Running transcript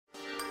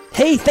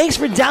Hey, thanks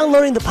for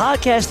downloading the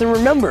podcast, and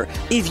remember,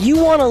 if you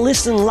want to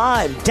listen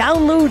live,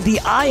 download the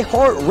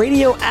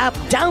iHeartRadio app,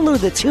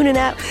 download the TuneIn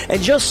app,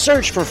 and just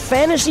search for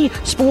Fantasy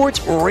Sports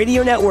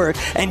Radio Network,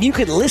 and you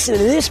can listen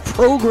to this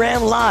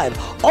program live.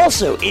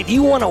 Also, if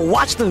you want to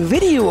watch the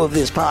video of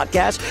this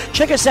podcast,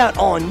 check us out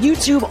on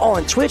YouTube,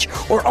 on Twitch,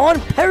 or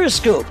on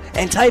Periscope,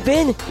 and type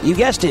in, you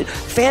guessed it,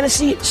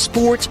 Fantasy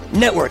Sports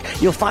Network.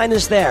 You'll find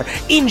us there.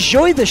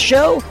 Enjoy the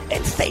show,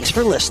 and thanks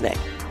for listening.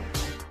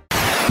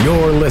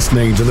 You're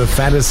listening to the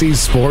Fantasy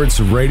Sports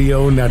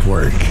Radio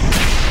Network.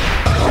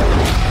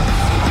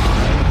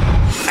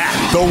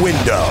 At the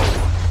window.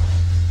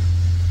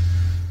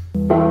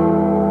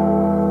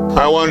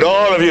 I want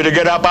all of you to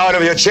get up out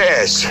of your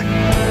chairs and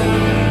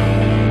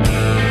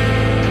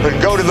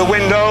go to the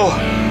window,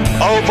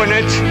 open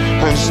it,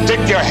 and stick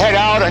your head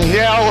out and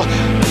yell.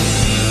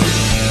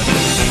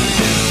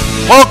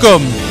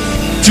 Welcome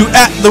to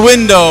At the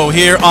Window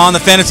here on the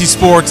Fantasy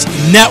Sports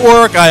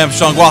Network. I am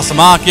Sean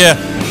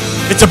Guasamakia.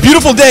 It's a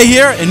beautiful day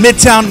here in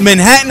Midtown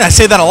Manhattan. I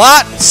say that a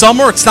lot.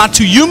 Summer, it's not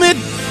too humid.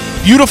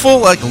 Beautiful,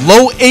 like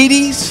low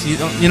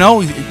 80s. You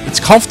know,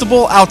 it's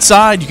comfortable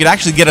outside. You can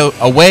actually get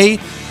away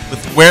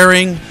with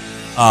wearing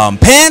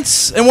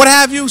pants and what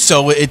have you.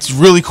 So it's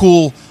really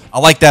cool. I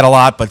like that a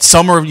lot. But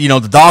summer, you know,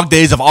 the dog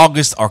days of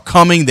August are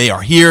coming. They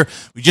are here.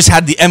 We just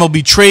had the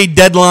MLB trade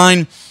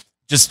deadline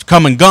just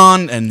come and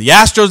gone. And the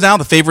Astros now,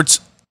 the favorites,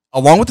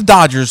 along with the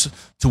Dodgers,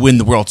 to win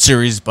the World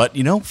Series. But,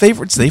 you know,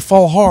 favorites, they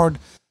fall hard.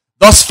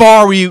 Thus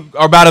far, we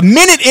are about a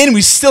minute in.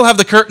 We still have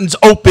the curtains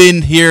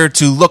open here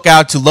to look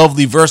out to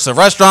lovely Versa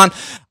Restaurant.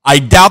 I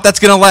doubt that's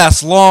going to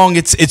last long.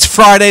 It's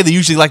Friday. They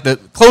usually like to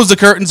close the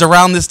curtains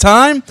around this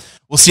time.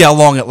 We'll see how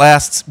long it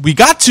lasts. We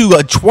got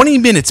to 20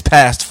 minutes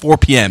past 4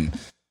 p.m.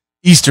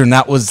 Eastern.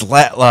 That was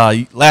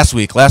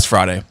last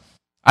Friday.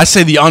 I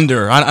say the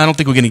under. I don't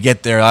think we're going to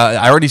get there.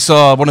 I already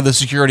saw one of the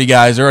security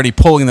guys already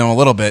pulling them a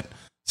little bit.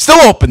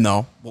 Still open,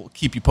 though. We'll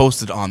keep you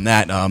posted on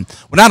that.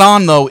 We're not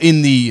on, though,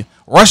 in the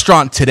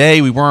restaurant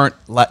today. We weren't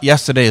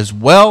yesterday as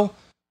well.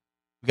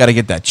 We got to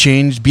get that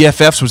changed.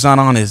 BFFs was not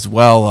on as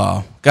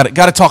well. Got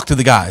to talk to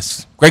the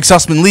guys. Greg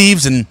Sussman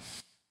leaves, and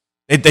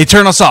they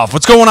turn us off.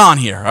 What's going on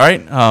here, all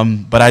right?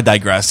 But I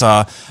digress.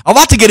 A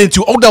lot to get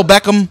into. Odell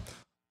Beckham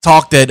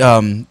talked at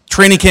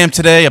training camp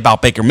today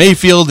about Baker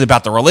Mayfield,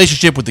 about the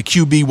relationship with the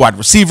QB wide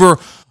receiver.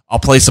 I'll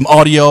play some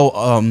audio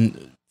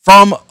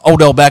from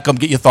Odell Beckham.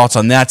 Get your thoughts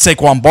on that.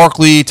 Saquon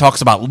Barkley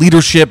talks about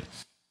leadership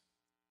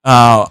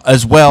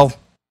as well.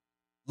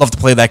 Love to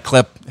play that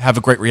clip. Have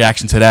a great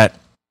reaction to that.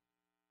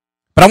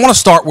 But I want to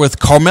start with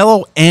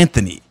Carmelo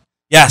Anthony.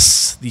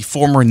 Yes, the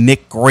former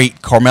Knick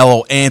great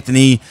Carmelo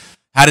Anthony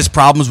had his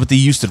problems with the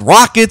Houston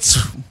Rockets.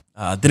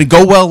 Didn't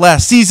go well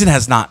last season.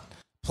 Has not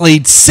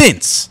played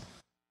since.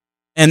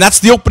 And that's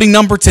the opening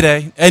number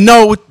today. And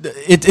no,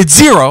 it's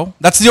zero.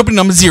 That's the opening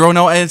number, zero.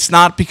 No, and it's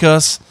not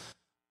because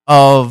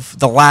of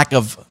the lack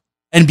of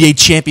NBA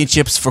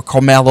championships for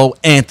Carmelo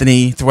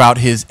Anthony throughout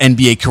his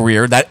NBA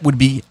career. That would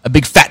be a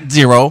big fat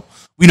zero.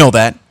 We know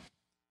that.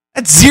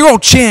 That's zero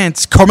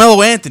chance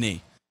Carmelo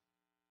Anthony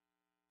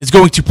is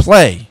going to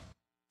play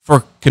for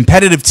a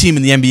competitive team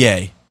in the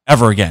NBA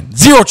ever again.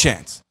 Zero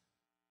chance.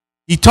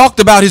 He talked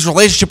about his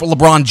relationship with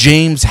LeBron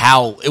James,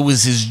 how it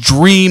was his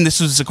dream.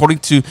 This was according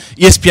to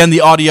ESPN,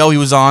 the audio he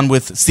was on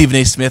with Stephen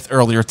A. Smith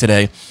earlier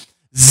today.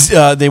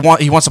 He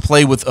wants to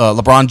play with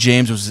LeBron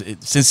James.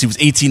 Since he was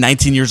 18,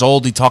 19 years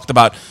old. He talked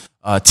about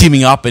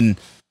teaming up, and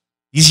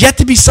he's yet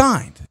to be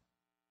signed.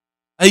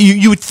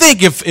 You would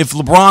think if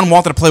LeBron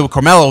wanted to play with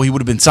Carmelo, he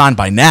would have been signed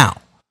by now.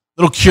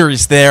 A little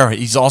curious there.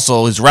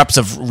 His reps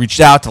have reached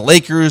out to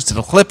Lakers, to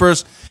the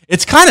Clippers.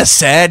 It's kind of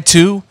sad,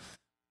 too,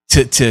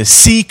 to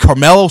see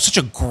Carmelo, such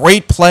a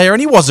great player, and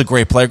he was a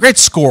great player, great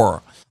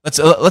scorer.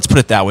 Let's put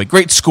it that way.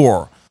 Great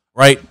scorer,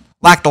 right?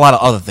 Lacked a lot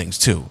of other things,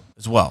 too,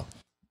 as well.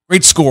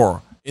 Great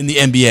scorer in the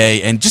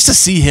NBA, and just to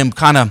see him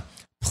kind of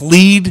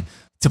plead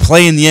to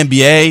play in the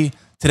NBA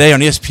today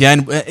on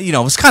ESPN, you know,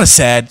 it was kind of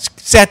sad.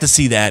 Sad to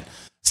see that.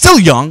 Still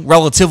young,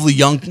 relatively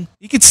young.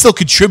 He could still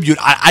contribute.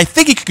 I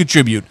think he could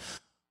contribute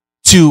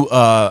to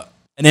an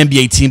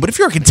NBA team. But if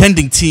you're a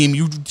contending team,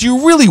 do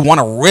you really want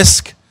to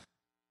risk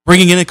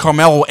bringing in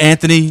Carmelo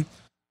Anthony?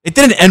 It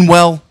didn't end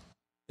well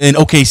in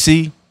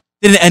OKC.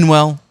 Didn't end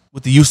well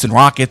with the Houston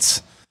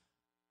Rockets.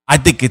 I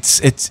think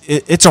it's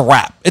a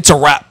wrap. It's a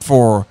wrap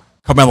for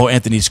Carmelo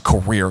Anthony's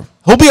career.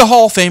 He'll be a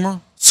Hall of Famer.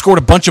 Scored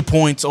a bunch of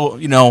points.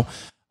 You know,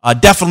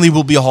 definitely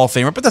will be a Hall of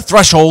Famer. But the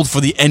threshold for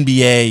the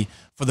NBA,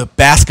 for the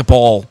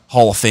Basketball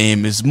Hall of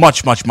Fame, is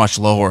much, much, much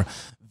lower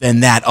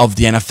than that of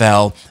the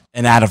NFL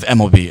and that of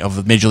MLB, of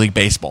the Major League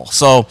Baseball.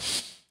 So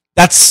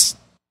that's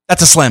a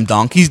slam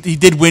dunk. He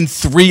did win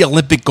 3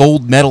 Olympic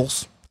gold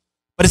medals,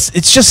 but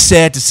it's just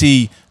sad to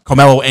see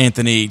Carmelo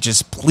Anthony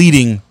just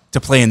pleading to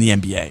play in the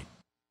NBA.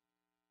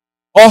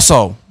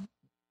 Also,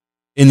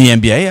 in the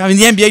NBA, I mean,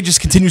 the NBA just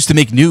continues to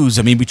make news.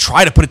 I mean, we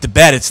try to put it to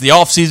bed. It's the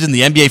offseason.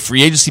 The NBA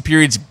free agency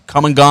period's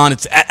come and gone.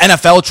 It's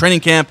NFL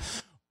training camp.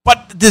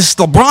 But this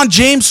LeBron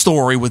James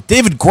story with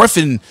David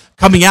Griffin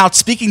coming out,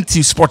 speaking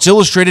to Sports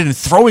Illustrated and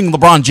throwing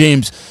LeBron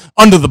James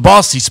under the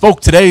bus. He spoke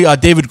today,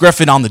 David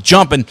Griffin, on The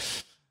Jump, and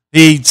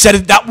he said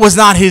that was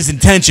not his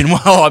intention.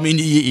 Well, I mean,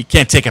 you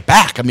can't take it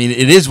back. I mean,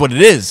 it is what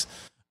it is.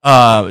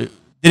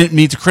 Didn't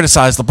mean to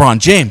criticize LeBron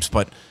James,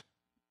 but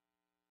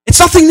it's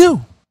something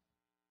new.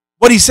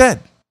 What he said.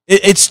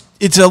 It's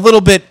a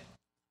little bit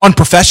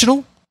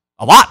unprofessional,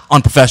 a lot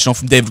unprofessional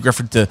from David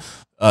Griffin to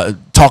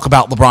talk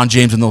about LeBron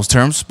James in those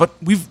terms, but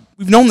we've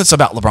known this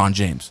about LeBron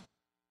James,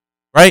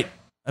 right?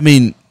 I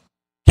mean,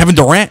 Kevin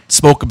Durant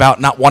spoke about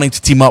not wanting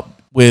to team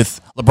up with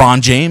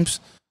LeBron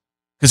James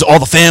because all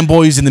the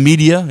fanboys in the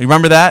media, you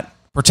remember that?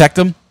 Protect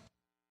him.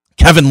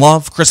 Kevin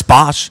Love, Chris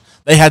Bosh,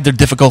 they had their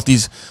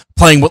difficulties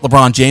playing with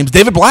LeBron James.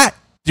 David Blatt,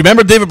 do you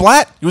remember David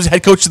Blatt? He was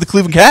head coach of the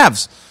Cleveland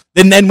Cavs.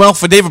 Didn't end well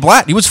for David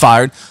Blatt. He was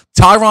fired.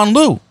 Tyronn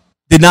Lue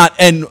did not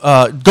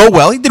go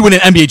well. He did win an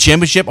NBA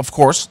championship, of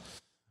course.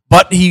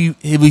 But he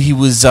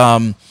was he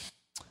had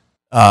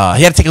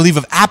to take a leave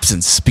of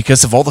absence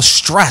because of all the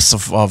stress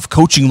of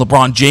coaching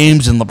LeBron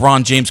James and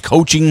LeBron James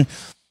coaching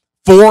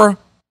for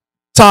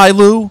Ty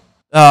Lue.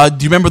 Do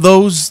you remember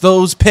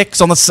those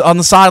picks on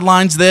the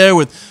sidelines there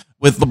with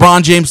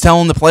LeBron James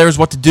telling the players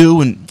what to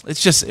do? And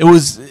it's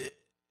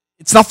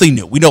nothing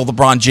new. We know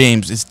LeBron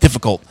James is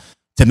difficult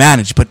to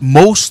manage, but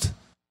most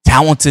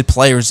talented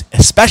players,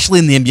 especially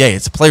in the NBA,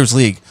 it's a players'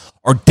 league,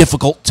 are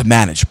difficult to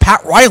manage.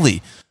 Pat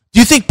Riley. Do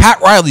you think Pat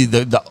Riley,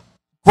 the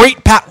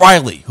great Pat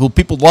Riley, who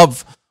people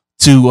love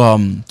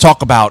to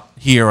talk about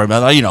here,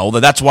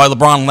 that's why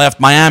LeBron left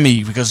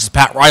Miami, because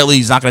Pat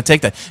Riley's not going to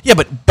take that. Yeah,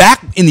 but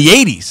back in the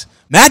 80s,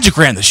 Magic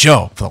ran the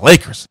show for the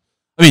Lakers.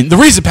 I mean, the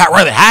reason Pat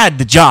Riley had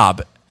the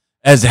job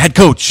as the head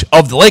coach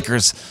of the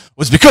Lakers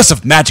was because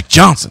of Magic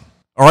Johnson,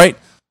 all right?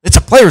 It's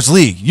a players'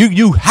 league.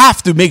 You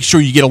have to make sure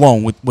you get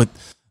along with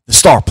the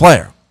star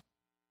player.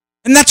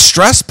 And that's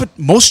stress, but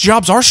most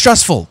jobs are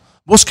stressful.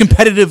 Most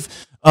competitive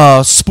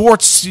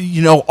sports,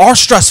 are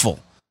stressful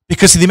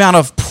because of the amount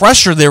of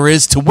pressure there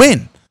is to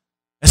win,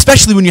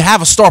 especially when you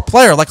have a star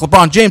player like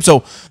LeBron James.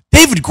 So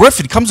David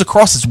Griffin comes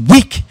across as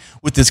weak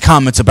with his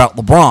comments about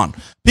LeBron.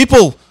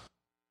 People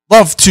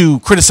love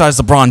to criticize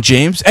LeBron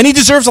James, and he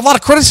deserves a lot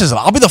of criticism.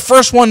 I'll be the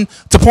first one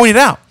to point it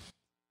out.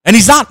 And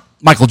he's not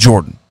Michael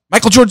Jordan.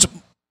 Michael Jordan's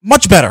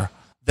much better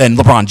than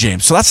LeBron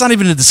James, so that's not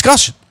even a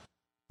discussion.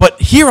 But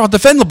here I'll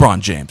defend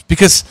LeBron James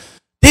because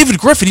David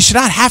Griffin, he should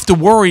not have to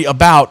worry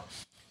about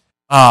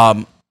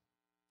coming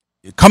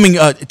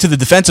to the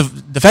defense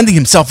of defending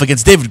himself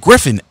against David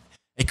Griffin,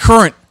 a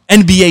current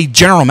NBA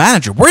general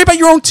manager. Worry about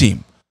your own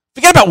team.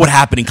 Forget about what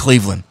happened in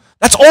Cleveland.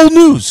 That's old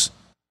news.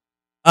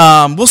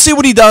 We'll see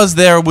what he does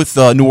there with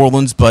New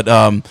Orleans, but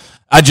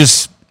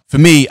for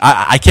me,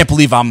 I can't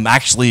believe I'm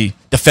actually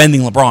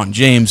defending LeBron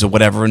James or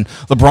whatever. And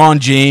LeBron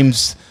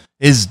James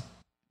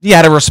he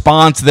had a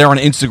response there on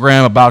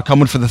Instagram about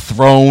coming for the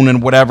throne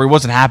and whatever. He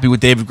wasn't happy with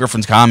David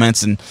Griffin's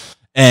comments, and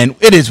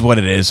it is what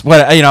it is.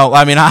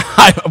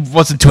 I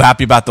wasn't too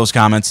happy about those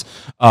comments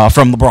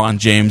from LeBron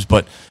James,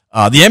 but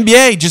the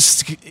NBA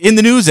just in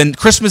the news, and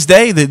Christmas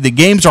Day, the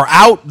games are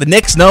out. The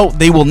Knicks, no,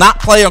 they will not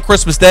play on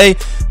Christmas Day.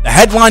 The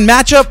headline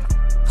matchup,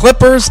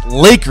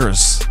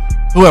 Clippers-Lakers.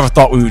 Whoever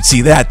thought we would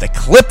see that? The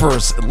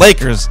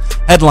Clippers-Lakers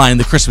headline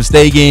the Christmas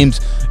Day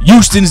games.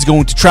 Houston is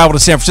going to travel to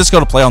San Francisco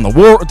to play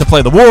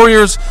the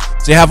Warriors.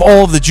 So you have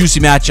all of the juicy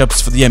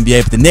matchups for the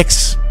NBA, but the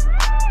Knicks,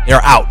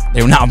 they're out.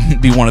 They will not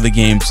be one of the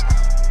games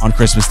on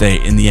Christmas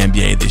Day in the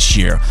NBA this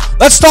year.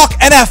 Let's talk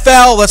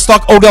NFL. Let's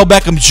talk Odell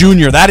Beckham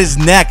Jr. That is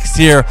next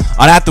here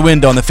on At the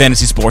Window on the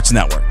Fantasy Sports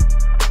Network.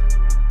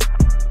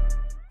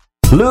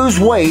 Lose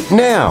weight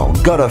now.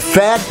 Go to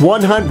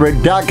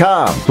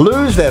fat100.com.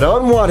 Lose that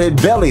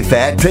unwanted belly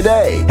fat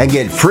today and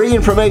get free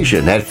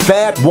information at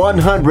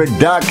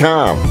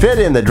fat100.com. Fit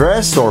in the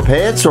dress or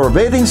pants or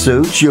bathing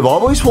suits you've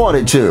always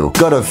wanted to.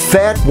 Go to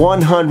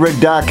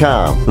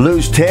fat100.com.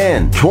 Lose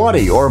 10,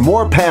 20, or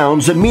more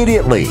pounds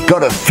immediately. Go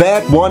to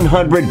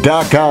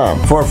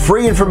fat100.com. For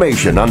free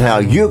information on how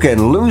you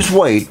can lose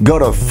weight, go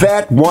to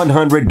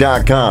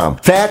fat100.com.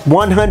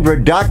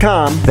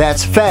 Fat100.com.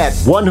 That's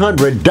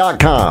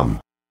fat100.com.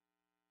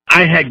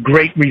 I had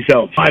great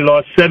results. I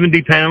lost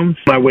 70 pounds.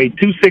 I weighed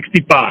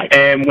 265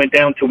 and went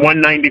down to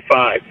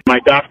 195. My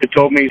doctor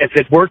told me, if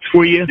it works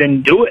for you,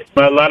 then do it.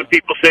 A lot of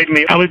people say to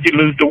me, how did you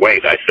lose the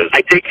weight? I said,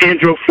 I take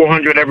Andro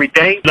 400 every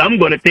day. I'm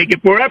going to take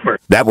it forever.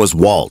 That was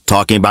Walt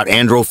talking about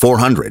Andro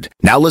 400.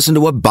 Now listen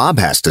to what Bob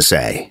has to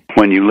say.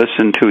 When you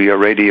listen to your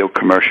radio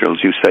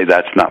commercials, you say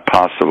that's not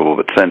possible,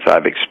 but since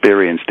I've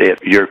experienced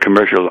it, your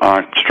commercials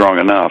aren't strong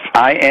enough.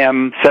 I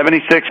am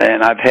 76,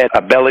 and I've had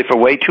a belly for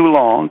way too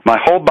long. My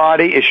whole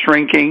body is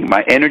shrinking.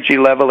 My energy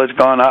level has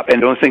gone up,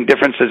 and the only thing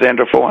difference is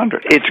Andro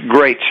 400. It's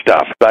great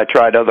stuff. I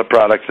tried other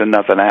products, and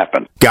nothing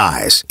happened.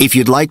 Guys, if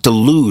you'd like to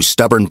lose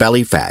stubborn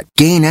belly fat,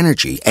 gain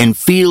energy, and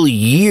feel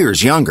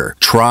years younger,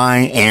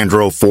 try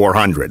Andro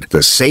 400,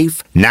 the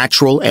safe,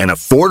 natural, and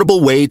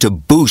affordable way to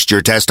boost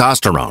your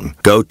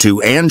testosterone. Go to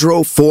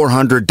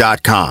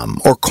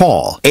andro400.com or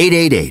call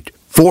 888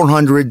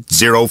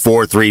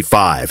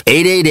 888-400-0435.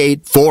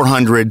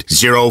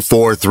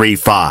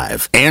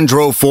 888-400-0435.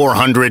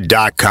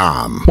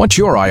 Andro400.com. What's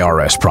your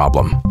IRS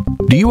problem?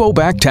 Do you owe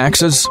back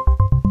taxes?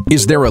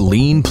 Is there a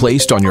lien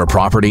placed on your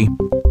property?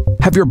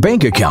 Have your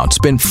bank accounts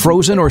been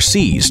frozen or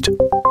seized?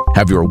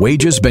 Have your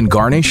wages been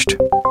garnished?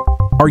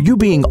 Are you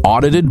being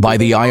audited by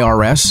the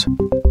IRS?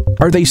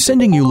 Are they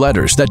sending you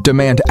letters that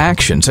demand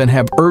actions and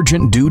have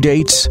urgent due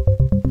dates?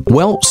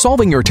 Well,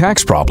 solving your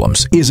tax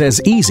problems is as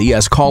easy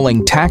as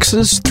calling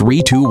Taxes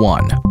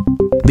 321.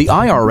 The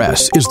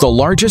IRS is the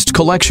largest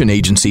collection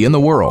agency in the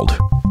world.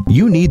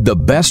 You need the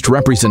best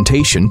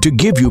representation to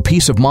give you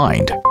peace of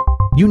mind.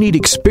 You need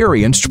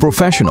experienced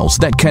professionals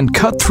that can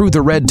cut through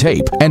the red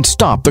tape and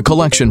stop the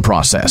collection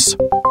process.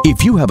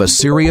 If you have a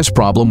serious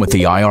problem with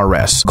the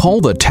IRS,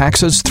 call the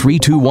Taxes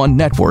 321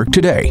 network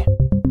today.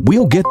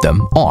 We'll get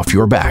them off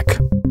your back.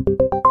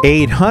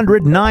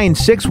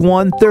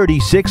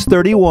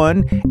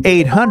 800-961-3631,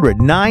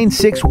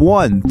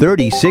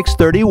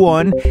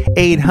 800-961-3631,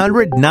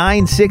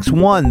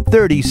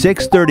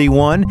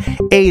 800-961-3631,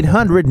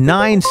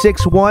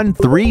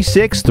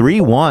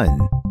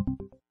 800-961-3631.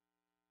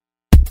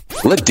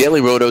 Let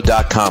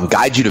DailyRoto.com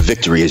guide you to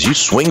victory as you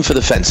swing for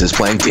the fences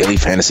playing daily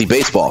fantasy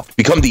baseball.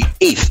 Become the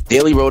 8th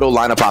Daily Roto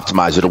lineup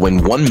optimizer to win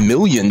 $1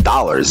 million in a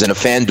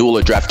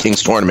FanDuel or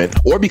DraftKings tournament,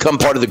 or become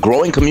part of the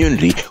growing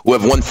community who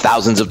have won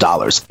thousands of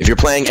dollars. If you're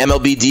playing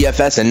MLB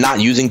DFS and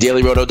not using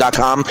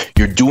DailyRoto.com,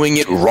 you're doing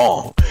it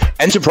wrong.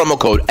 Enter promo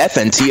code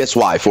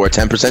FNTSY for a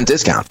 10%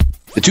 discount.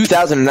 The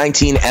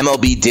 2019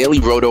 MLB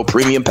Daily Roto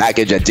Premium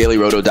Package at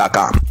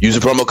DailyRoto.com. Use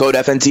the promo code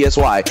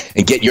FNTSY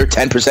and get your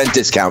 10%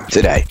 discount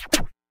today.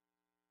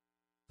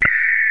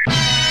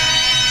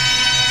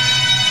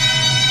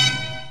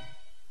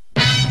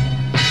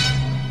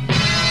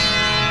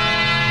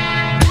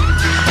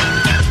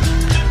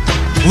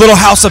 Little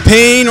House of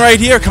Pain right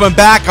here, coming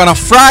back on a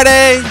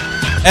Friday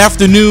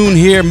afternoon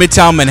here,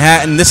 Midtown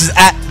Manhattan. This is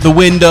At the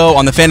Window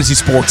on the Fantasy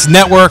Sports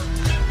Network.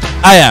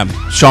 I am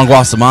Sean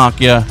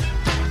Guasamakia.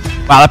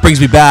 Wow, that brings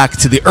me back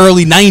to the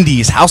early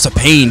 90s. House of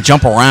Pain,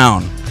 Jump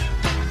Around.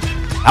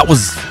 That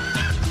was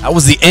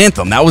the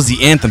anthem. That was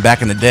the anthem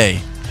back in the day,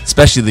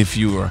 especially if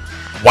you were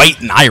white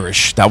and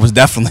Irish. That was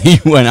definitely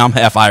when I'm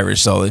half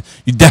Irish, so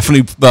you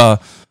definitely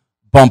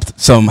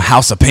bumped some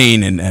House of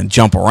Pain and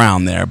Jump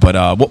Around there. But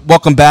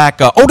welcome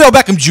back. Odell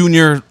Beckham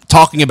Jr.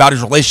 talking about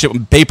his relationship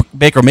with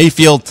Baker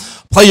Mayfield.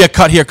 Play you a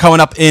cut here coming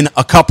up in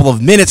a couple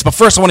of minutes. But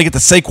first, I want to get to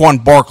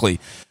Saquon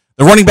Barkley,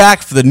 the running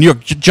back for the New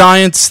York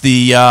Giants,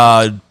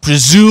 the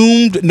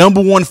presumed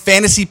number one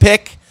fantasy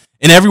pick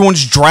in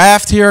everyone's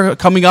draft here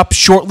coming up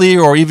shortly,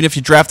 or even if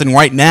you're drafting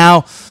right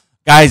now.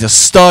 Guy's a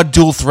stud,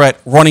 dual threat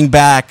running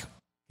back.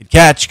 Can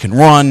catch, can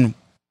run.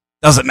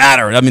 Doesn't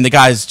matter. I mean, the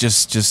guy's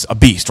just a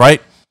beast,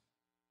 right?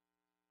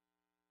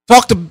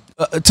 Talked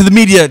to the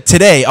media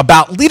today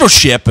about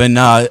leadership, and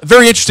a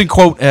very interesting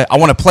quote. I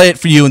want to play it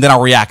for you, and then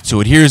I'll react to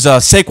it. Here's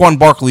Saquon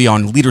Barkley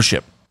on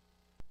leadership.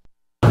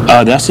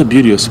 That's the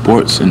beauty of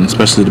sports, and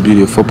especially the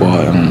beauty of football.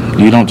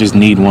 You don't just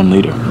need one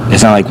leader.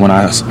 It's not like when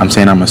I'm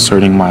saying I'm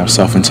asserting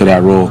myself into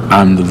that role,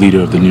 I'm the leader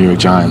of the New York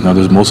Giants. No,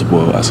 there's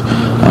multiple of us.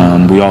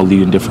 We all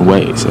lead in different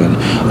ways, and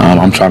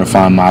I'm trying to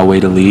find my way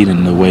to lead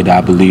in the way that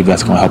I believe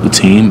that's going to help the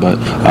team. But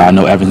I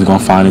know Evan's going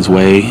to find his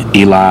way.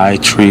 Eli,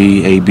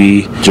 Tree,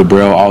 AB,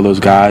 Jabril, all those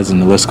guys, and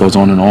the list goes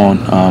on and on.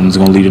 Is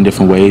going to lead in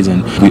different ways,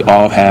 and we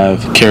all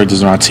have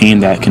characters on our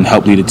team that can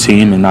help lead a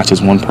team, and not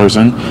just one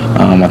person.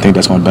 I think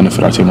that's going to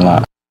benefit our team a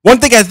lot. One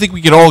thing I think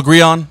we could all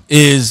agree on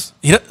is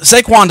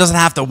Saquon doesn't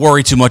have to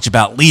worry too much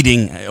about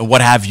leading,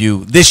 what have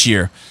you, this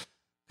year,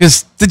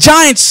 because the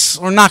Giants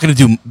are not going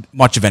to do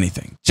much of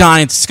anything.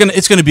 Giants,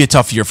 it's going to be a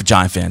tough year for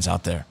Giant fans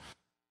out there.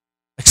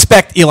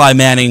 Expect Eli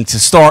Manning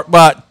to start,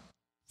 but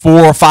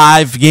 4 or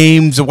 5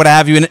 games or what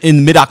have you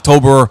in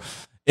mid-October.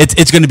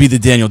 It's going to be the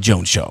Daniel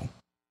Jones show.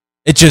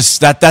 It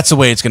just that's the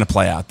way it's going to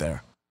play out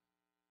there.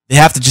 They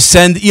have to just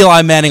send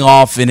Eli Manning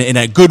off in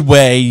a good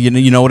way.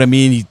 You know what I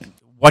mean.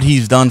 What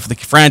he's done for the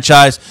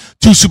franchise,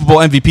 2 Super Bowl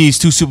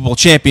MVPs, 2 Super Bowl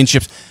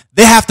championships.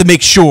 They have to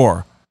make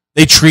sure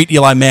they treat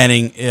Eli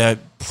Manning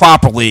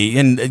properly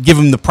and give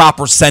him the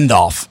proper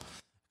send-off.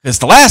 Because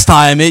the last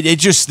time,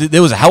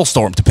 there was a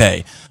hellstorm to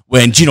pay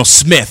when Geno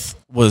Smith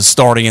was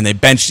starting and they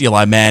benched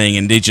Eli Manning,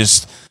 and they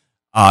just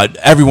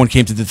everyone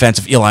came to the defense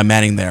of Eli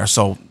Manning there.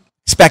 So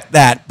expect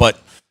that, but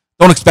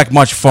don't expect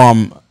much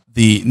from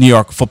the New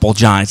York Football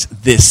Giants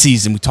this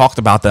season. We talked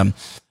about them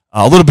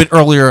a little bit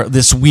earlier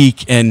this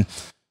week, and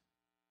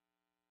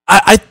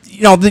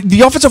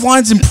the offensive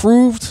line's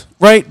improved,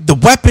 right? The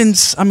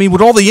weapons, I mean, with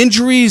all the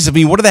injuries, I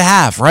mean, what do they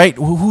have, right?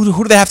 Who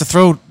do they have to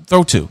throw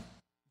to?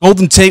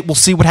 Golden Tate, we'll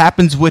see what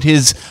happens with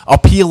his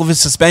appeal of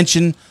his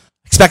suspension.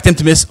 Expect him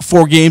to miss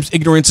 4 games.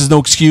 Ignorance is no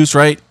excuse,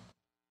 right?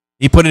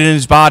 He put it in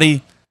his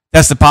body,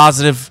 tested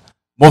positive.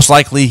 Most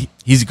likely,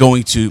 he's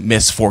going to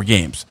miss 4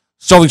 games.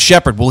 Sterling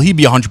Shepard, will he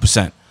be 100%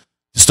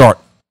 to start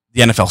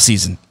the NFL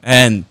season?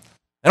 And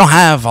they don't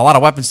have a lot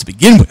of weapons to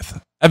begin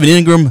with. Evan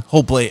Ingram,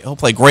 he'll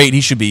play great.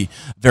 He should be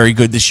very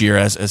good this year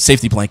as a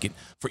safety blanket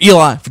for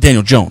Eli, for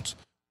Daniel Jones.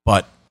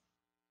 But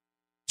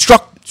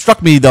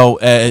struck me, though,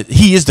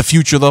 he is the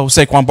future, though,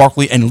 Saquon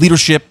Barkley, and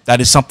leadership.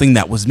 That is something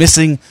that was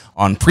missing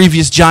on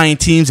previous Giant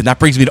teams, and that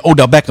brings me to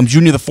Odell Beckham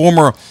Jr., the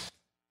former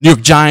New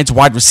York Giants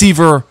wide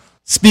receiver,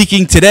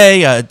 speaking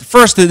today.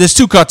 First, there's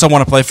two cuts I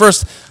want to play.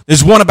 First,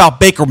 there's one about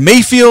Baker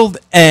Mayfield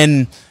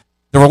and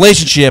the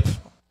relationship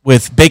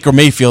with Baker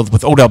Mayfield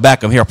with Odell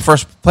Beckham. Here,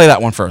 first, play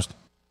that one first.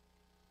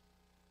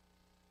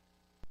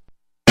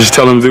 Just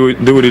tell him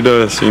do what he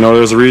does.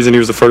 There's a reason he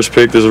was the first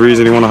pick. There's a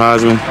reason he won a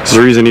Heisman. There's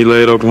a reason he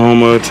led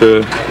Oklahoma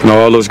to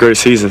all those great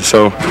seasons.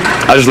 So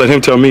I just let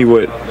him tell me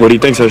what he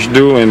thinks I should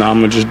do, and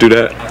I'm gonna just do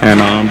that.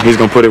 And he's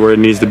gonna put it where it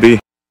needs to be.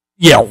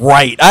 Yeah,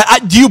 right.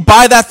 Do you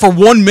buy that for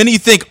 1 minute? You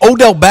think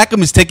Odell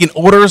Beckham is taking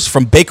orders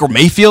from Baker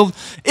Mayfield?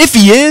 If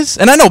he is,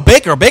 and I know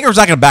Baker's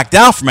not going to back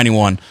down from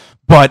anyone,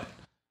 but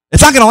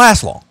it's not going to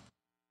last long.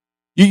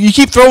 You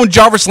keep throwing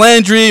Jarvis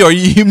Landry, or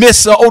you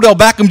miss Odell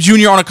Beckham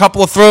Jr. on a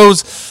couple of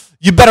throws,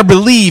 you better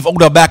believe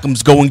Odell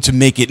Beckham's going to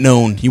make it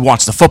known he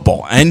wants the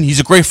football. And he's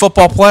a great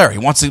football player. He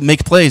wants to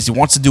make plays. He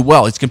wants to do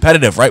well. He's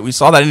competitive, right? We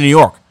saw that in New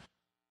York.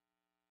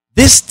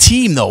 This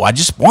team, though, I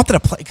just wanted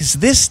to play, because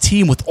this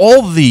team, with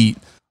all the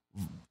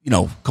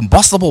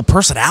combustible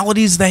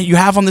personalities that you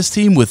have on this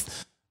team,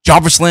 with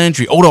Jarvis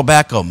Landry, Odell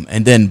Beckham,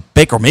 and then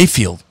Baker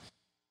Mayfield,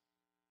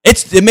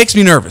 it makes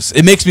me nervous.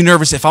 It makes me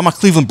nervous if I'm a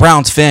Cleveland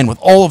Browns fan, with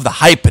all of the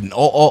hype and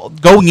all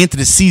going into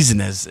the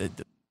season, as a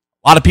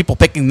lot of people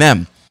picking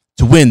them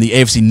to win the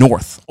AFC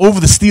North over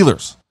the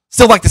Steelers.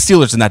 Still like the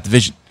Steelers in that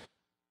division.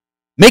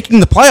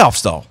 Making the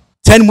playoffs, though.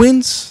 10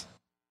 wins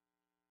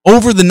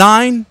over the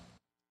 9.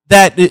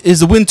 That is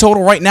the win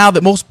total right now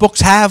that most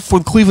books have for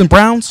the Cleveland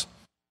Browns.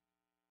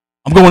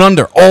 I'm going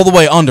under, all the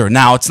way under.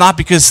 Now, it's not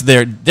because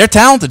they're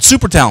talented,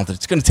 super talented.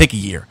 It's going to take a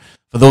year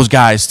for those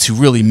guys to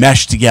really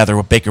mesh together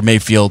with Baker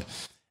Mayfield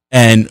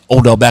and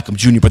Odell Beckham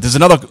Jr. But there's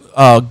another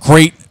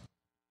great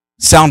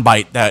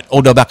soundbite that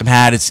Odell Beckham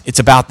had. It's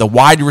about the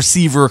wide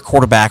receiver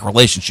quarterback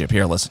relationship.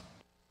 Here, listen.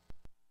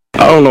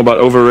 I don't know about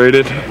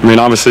overrated. I mean,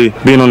 obviously,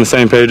 being on the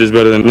same page is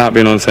better than not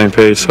being on the same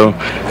page. So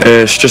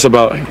it's just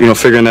about,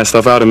 figuring that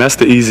stuff out. And that's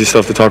the easy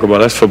stuff to talk about.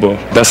 That's football.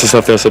 That's the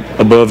stuff that's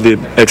above the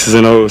X's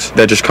and O's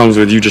that just comes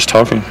with you just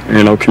talking.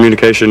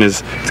 Communication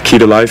is the key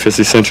to life. It's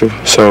essential.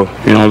 So,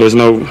 there's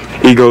no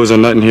egos or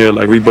nothing here.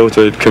 Like, we both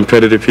are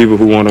competitive people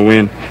who want to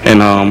win.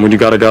 And when you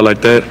got a guy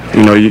like that,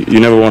 you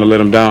never want to let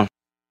him down.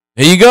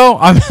 There you go.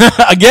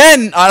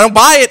 Again, I don't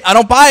buy it.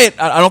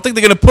 I don't think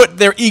they're going to put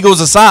their egos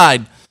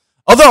aside.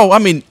 Although,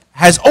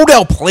 has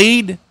Odell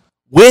played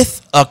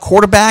with a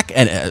quarterback,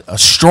 and a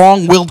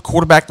strong-willed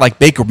quarterback like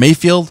Baker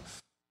Mayfield?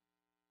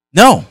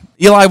 No.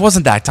 Eli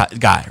wasn't that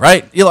guy,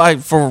 right?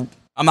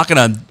 I'm not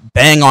going to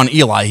bang on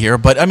Eli here,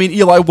 but,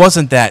 Eli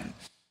wasn't that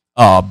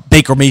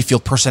Baker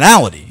Mayfield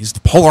personality. He's the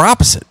polar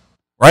opposite,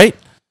 right?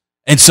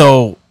 And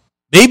so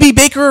maybe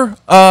Baker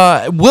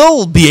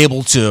will be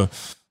able to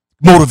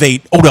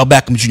motivate Odell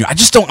Beckham Jr.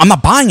 I'm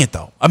not buying it,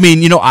 though.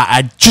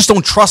 I just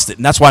don't trust it,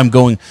 and that's why I'm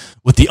going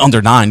with the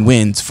under 9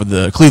 wins for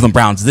the Cleveland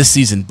Browns this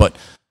season. But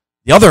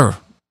the other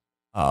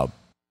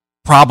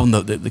problem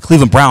the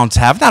Cleveland Browns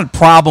have, not a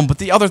problem, but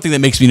the other thing that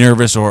makes me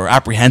nervous or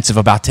apprehensive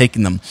about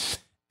taking them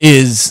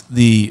is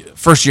the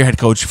first-year head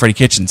coach, Freddie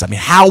Kitchens.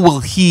 How will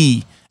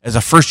he, as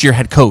a first-year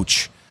head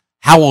coach,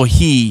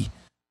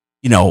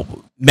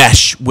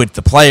 mesh with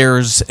the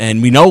players?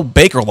 And we know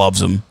Baker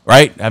loves him,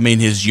 right?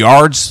 His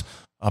yards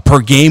per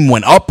game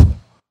went up.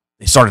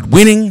 They started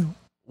winning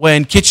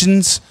when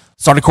Kitchens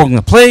started calling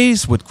the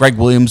plays. With Greg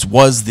Williams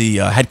was the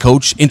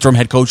interim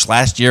head coach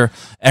last year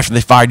after they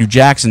fired Hugh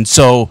Jackson.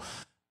 So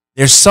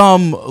there's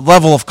some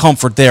level of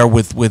comfort there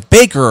with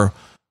Baker,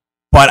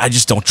 but I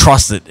just don't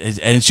trust it.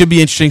 And it should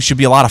be interesting. Should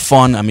be a lot of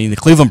fun. The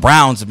Cleveland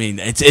Browns,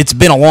 it's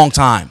been a long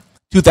time.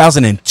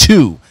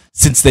 2002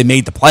 since they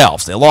made the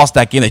playoffs. They lost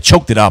that game. They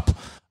choked it up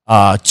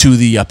to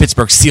the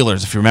Pittsburgh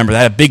Steelers, if you remember. They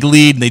had a big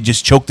lead, and they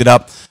just choked it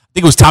up. I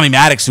think it was Tommy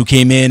Maddox who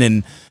came in,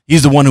 and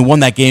he's the one who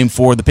won that game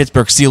for the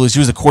Pittsburgh Steelers. He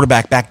was the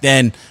quarterback back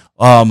then,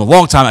 a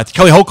long time.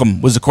 Kelly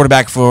Holcomb was the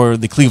quarterback for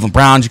the Cleveland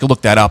Browns. You can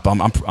look that up. I'm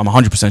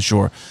 100%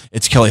 sure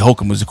it's Kelly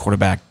Holcomb was the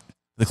quarterback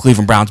for the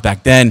Cleveland Browns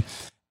back then.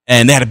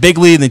 And they had a big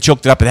lead, and they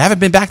choked it up. And they haven't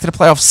been back to the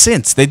playoffs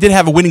since. They did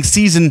have a winning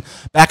season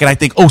back in, I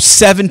think,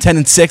 07,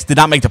 10-6. Did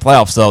not make the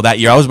playoffs, though, that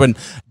year. That was when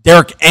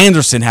Derek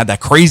Anderson had that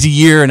crazy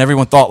year, and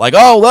everyone thought, like,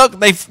 oh, look,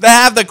 they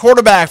have the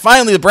quarterback.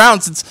 Finally, the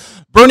Browns,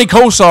 it's Bernie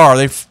Kosar.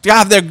 They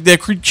got their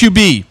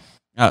QB.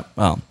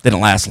 Well, didn't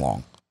last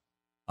long.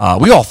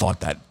 We all thought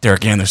that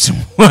Derek Anderson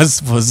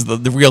was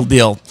the real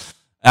deal.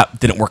 That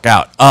didn't work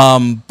out.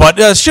 But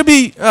it should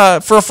be,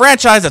 for a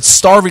franchise that's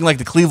starving like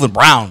the Cleveland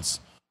Browns,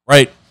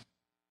 right?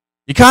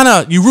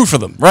 You root for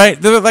them, right?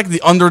 They're like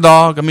the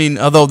underdog.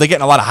 Although they're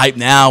getting a lot of hype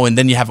now, and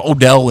then you have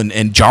Odell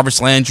and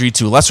Jarvis Landry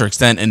to a lesser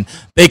extent, and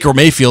Baker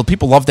Mayfield.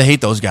 People love to hate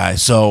those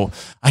guys. So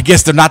I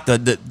guess they're not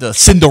the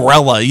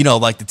Cinderella,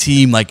 like the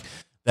team, like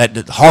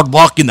that hard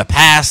luck in the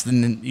past,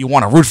 and you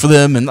want to root for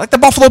them, and like the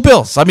Buffalo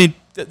Bills.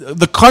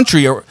 The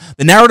country, or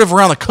the narrative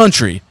around the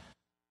country,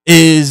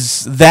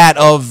 is that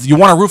of you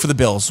want to root for the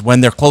Bills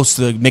when they're close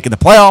to making the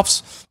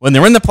playoffs, when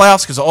they're in the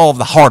playoffs, because of all of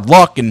the hard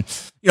luck and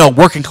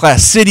working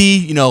class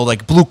city,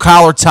 like blue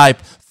collar type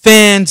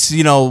fans,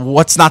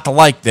 what's not to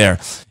like there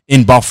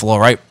in Buffalo,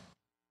 right?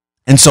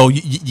 And so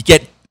you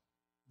get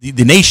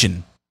the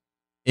nation,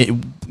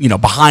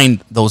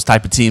 behind those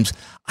type of teams.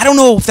 I don't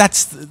know if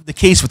that's the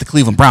case with the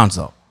Cleveland Browns,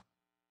 though.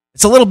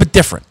 It's a little bit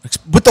different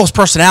with those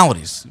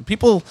personalities.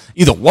 People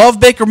either love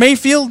Baker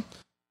Mayfield,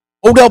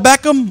 Odell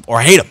Beckham,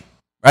 or hate him,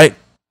 right?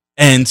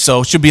 And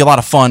so it should be a lot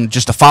of fun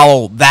just to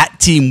follow that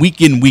team week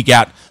in, week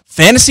out.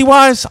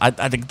 Fantasy-wise,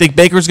 I think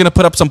Baker's going to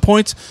put up some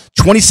points.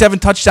 27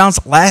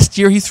 touchdowns last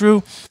year he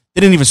threw.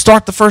 Didn't even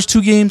start the first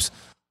 2 games.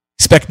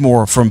 Expect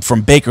more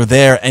from Baker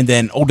there. And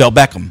then Odell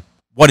Beckham.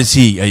 What is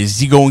he? Is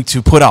he going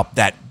to put up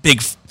that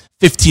big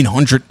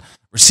 1,500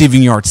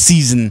 receiving yard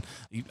season?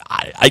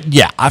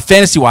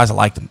 Fantasy-wise, I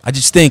like them. I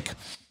just think,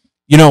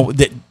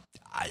 that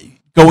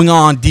going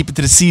on deep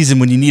into the season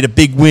when you need a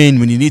big win,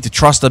 when you need to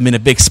trust them in a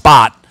big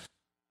spot,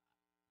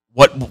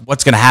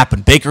 what's going to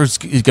happen? Baker's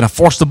going to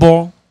force the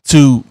ball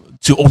to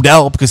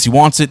Odell because he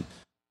wants it,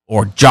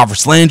 or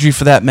Jarvis Landry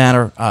for that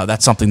matter.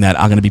 That's something that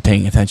I'm going to be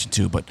paying attention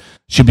to, but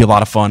should be a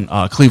lot of fun.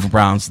 Cleveland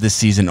Browns this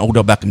season,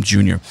 Odell Beckham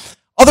Jr.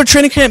 Other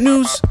training camp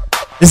news,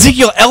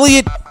 Ezekiel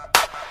Elliott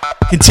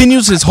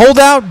continues his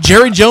holdout.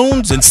 Jerry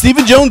Jones and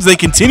Stephen Jones, they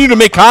continue to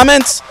make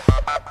comments.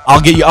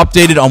 I'll get you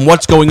updated on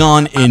what's going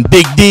on in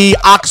Big D,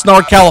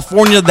 Oxnard,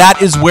 California.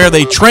 That is where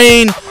they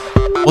train.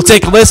 We'll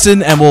take a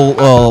listen and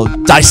we'll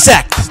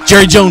dissect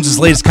Jerry Jones'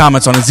 latest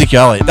comments on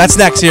Ezekiel Elliott. That's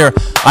next here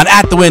on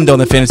At the Window on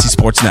the Fantasy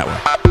Sports Network.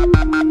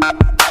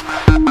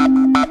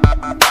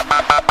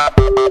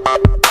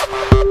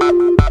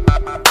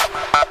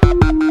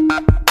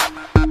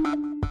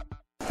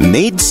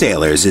 Maid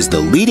Sailors is the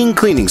leading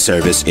cleaning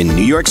service in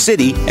New York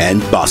City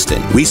and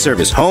Boston. We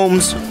service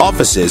homes,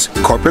 offices,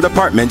 corporate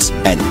apartments,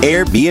 and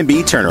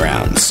Airbnb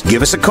turnarounds.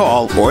 Give us a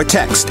call or a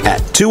text at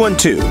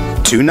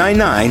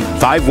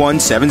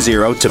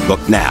 212-299-5170 to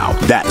book now.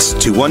 That's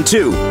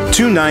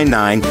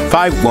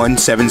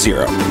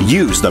 212-299-5170.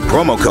 Use the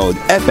promo code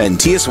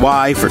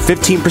FNTSY for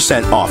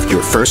 15% off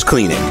your first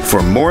cleaning.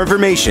 For more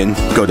information,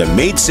 go to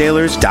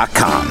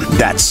maidsailors.com.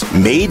 That's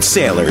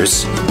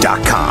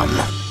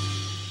maidsailors.com.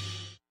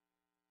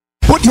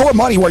 Put your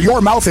money where your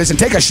mouth is and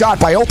take a shot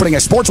by opening a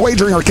sports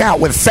wagering account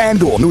with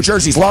FanDuel, New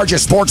Jersey's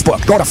largest sports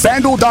book. Go to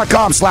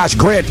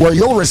FanDuel.com/grid where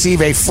you'll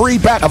receive a free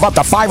bet of up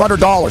to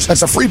 $500.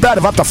 That's a free bet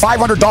of up to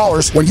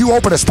 $500 when you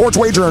open a sports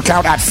wagering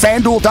account at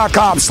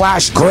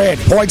FanDuel.com/grid.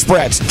 Point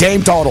spreads,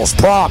 game totals,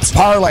 props,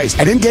 parlays,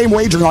 and in-game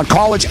wagering on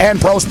college and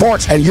pro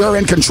sports, and you're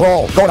in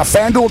control. Go to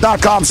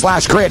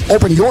FanDuel.com/grid.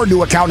 Open your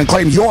new account and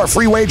claim your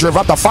free wager of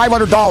up to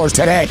 $500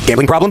 today.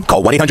 Gambling problem?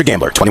 Call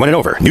 1-800-GAMBLER. 21 and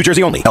over. New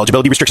Jersey only.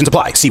 Eligibility restrictions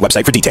apply. See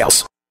website for details.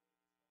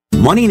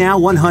 Money Now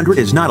 100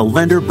 is not a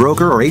lender,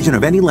 broker, or agent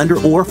of any lender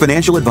or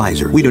financial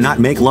advisor. We do not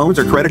make loans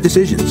or credit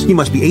decisions. You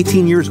must be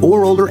 18 years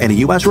or older and a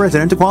U.S.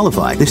 resident to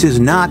qualify. This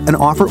is not an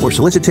offer or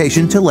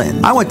solicitation to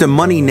lend. I went to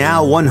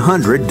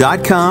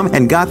MoneyNow100.com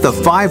and got the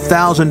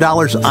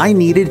 $5,000 I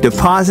needed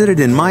deposited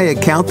in my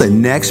account the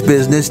next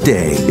business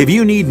day. If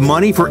you need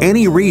money for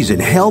any reason,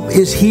 help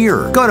is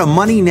here. Go to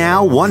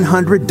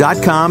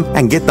MoneyNow100.com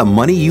and get the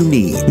money you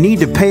need. Need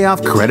to pay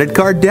off credit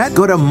card debt?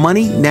 Go to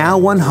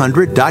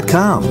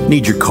MoneyNow100.com.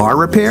 Need your car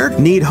repaired?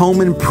 Need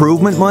home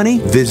improvement money?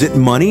 Visit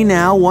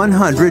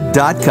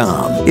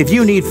MoneyNow100.com. If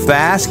you need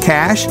fast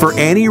cash for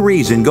any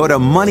reason, go to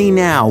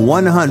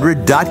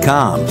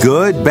MoneyNow100.com.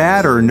 Good,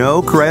 bad, or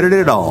no credit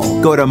at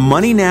all. Go to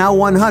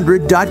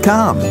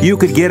MoneyNow100.com. You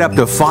could get up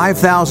to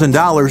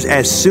 $5,000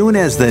 as soon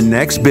as the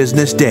next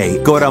business day.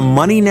 Go to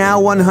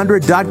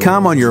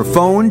MoneyNow100.com on your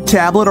phone,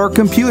 tablet, or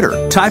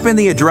computer. Type in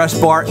the address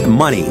bar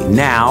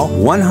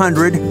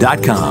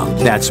MoneyNow100.com.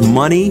 That's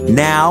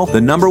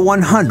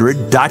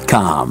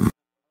MoneyNow100.com.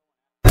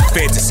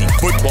 Fantasy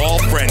Football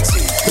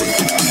Frenzy.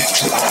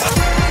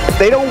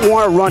 They don't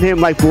want to run him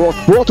like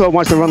Baltimore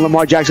wants to run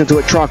Lamar Jackson to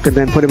a truck and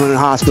then put him in a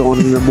hospital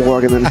and in the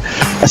morgue and then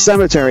a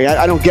cemetery.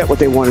 I don't get what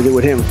they want to do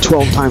with him.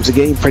 12 times a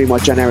game, pretty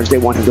much on average, they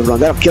want him to run.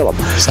 That'll kill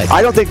him.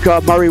 I don't think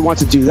Murray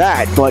wants to do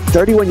that, but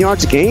 31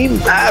 yards a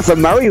game for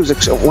Murray, who's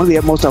one of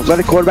the most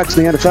athletic quarterbacks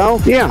in the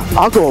NFL, yeah,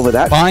 I'll go over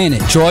that. Buying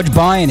it. George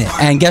buying it.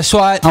 And guess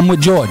what? I'm with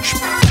George.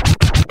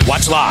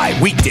 Watch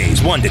live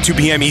weekdays 1 to 2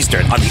 p.m.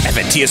 Eastern on the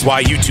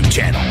FNTSY YouTube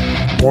channel.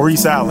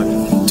 Maurice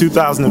Allen,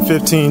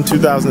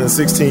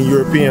 2015-2016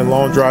 European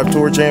Long Drive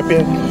Tour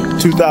Champion,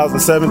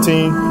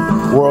 2017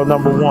 World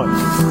Number 1.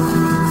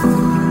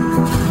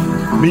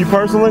 Me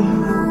personally,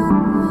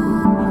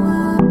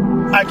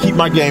 I keep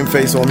my game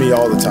face on me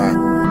all the time.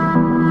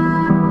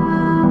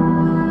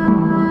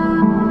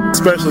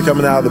 Especially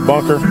coming out of the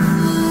bunker,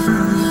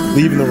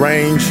 leaving the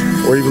range,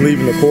 or even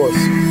leaving the course.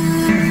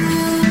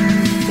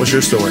 What's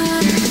your story?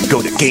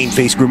 Go to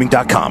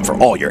GameFaceGrooming.com for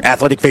all your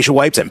athletic facial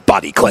wipes and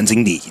body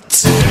cleansing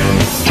needs.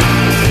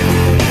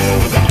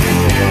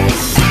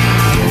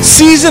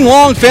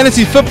 Season-long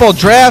fantasy football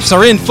drafts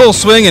are in full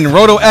swing, and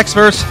Roto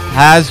Experts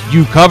has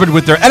you covered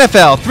with their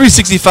NFL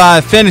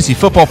 365 fantasy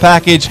football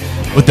package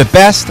with the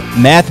best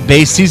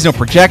math-based seasonal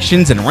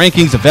projections and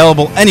rankings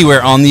available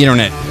anywhere on the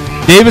internet.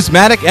 Davis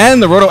Maddock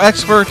and the Roto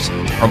Experts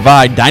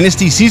provide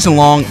Dynasty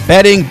season-long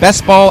betting,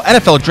 best ball,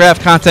 NFL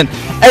draft content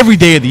every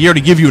day of the year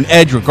to give you an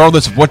edge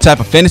regardless of what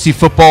type of fantasy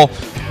football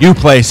you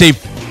play. Save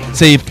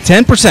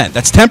 10%.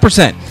 That's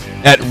 10%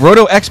 at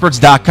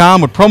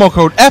rotoexperts.com with promo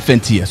code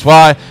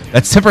FNTSY.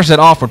 That's 10%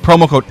 off with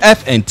promo code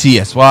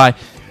FNTSY.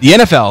 The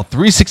NFL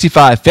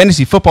 365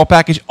 Fantasy Football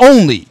Package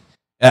only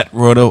at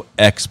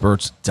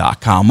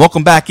rotoexperts.com.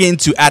 Welcome back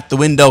into At the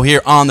Window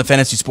here on the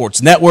Fantasy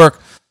Sports Network.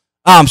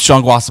 I'm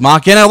Sean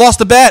Guasamaki, and I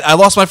lost a bet. I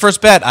lost my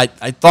first bet. I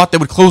thought they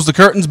would close the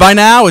curtains by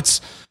now. It's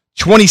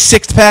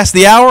 26 past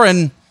the hour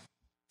and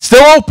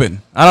still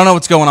open. I don't know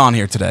what's going on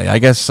here today. I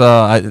guess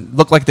it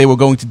looked like they were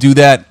going to do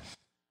that.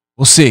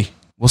 We'll see.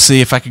 We'll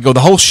see if I could go the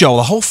whole show,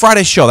 the whole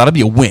Friday show. That'll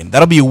be a win.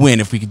 That'll be a win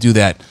if we could do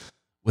that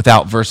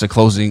without Versa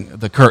closing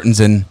the curtains.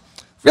 And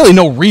really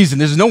no reason.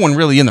 There's no one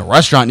really in the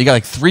restaurant. You got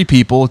like 2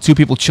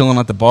 people chilling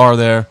at the bar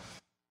there.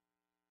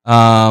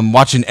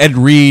 Watching Ed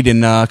Reed,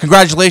 and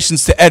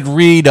congratulations to Ed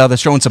Reed. They're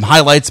showing some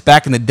highlights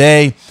back in the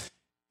day.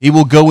 He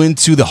will go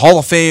into the Hall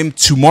of Fame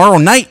tomorrow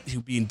night.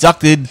 He'll be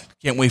inducted.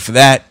 Can't wait for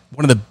that.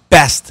 One of the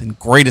best and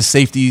greatest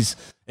safeties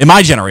in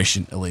my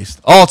generation, at least.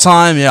 All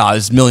time, yeah,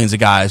 there's millions of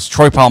guys.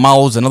 Troy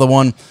Polamalu's another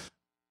one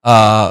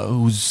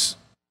who's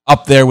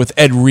up there with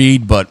Ed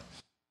Reed, but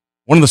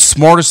one of the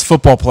smartest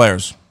football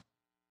players.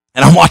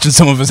 And I'm watching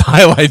some of his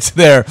highlights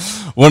there.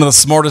 One of the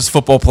smartest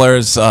football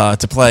players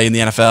to play in the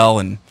NFL,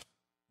 and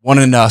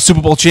won a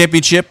Super Bowl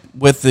championship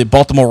with the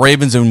Baltimore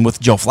Ravens and with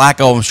Joe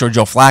Flacco. I'm sure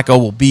Joe Flacco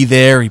will be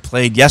there. He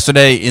played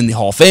yesterday in the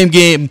Hall of Fame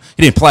game.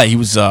 He didn't play. He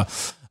was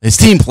his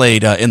team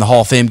played in the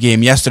Hall of Fame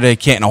game yesterday,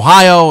 Canton,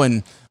 Ohio,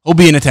 and he'll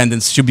be in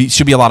attendance. Should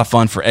be a lot of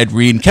fun for Ed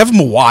Reed and Kevin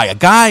Mawae, a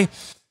guy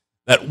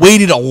that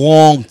waited a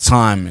long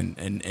time,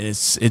 and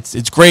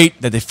it's great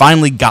that they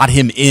finally got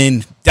him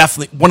in.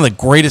 Definitely one of the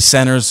greatest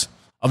centers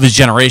of his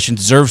generation.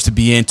 Deserves to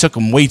be in. Took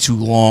him way too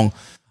long.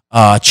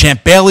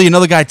 Champ Bailey,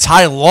 another guy.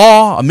 Ty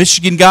Law, a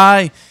Michigan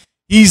guy.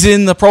 He's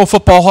in the Pro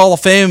Football Hall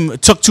of Fame.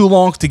 It took too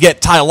long to get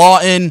Ty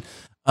Law in.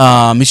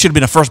 He should have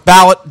been a first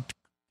ballot.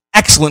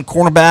 Excellent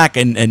cornerback,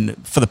 and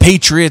for the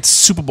Patriots,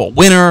 Super Bowl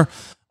winner.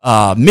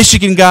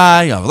 Michigan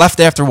guy, left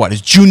after his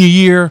junior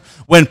year,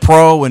 went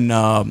pro, and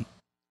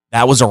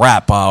that was a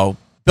wrap. Bill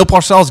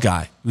Parcells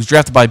guy. He was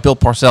drafted by Bill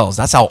Parcells.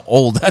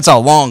 That's how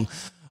long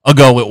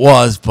ago it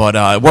was, but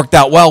it worked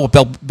out well with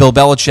Bill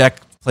Belichick.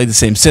 Played the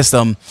same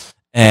system.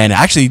 And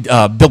actually,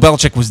 Bill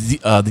Belichick was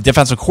the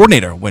defensive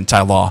coordinator when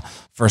Ty Law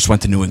first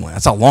went to New England.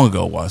 That's how long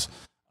ago it was,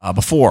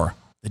 before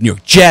the New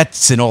York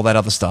Jets and all that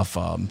other stuff.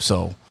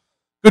 So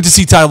good to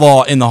see Ty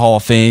Law in the Hall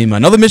of Fame.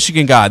 Another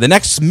Michigan guy. The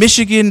next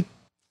Michigan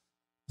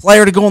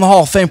player to go in the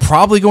Hall of Fame,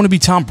 probably going to be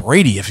Tom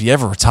Brady if he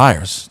ever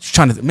retires.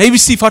 Maybe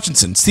Steve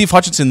Hutchinson. Steve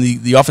Hutchinson,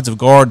 the offensive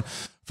guard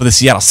for the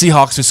Seattle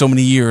Seahawks for so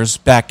many years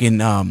back in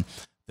the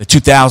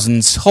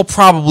 2000s. He'll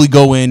probably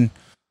go in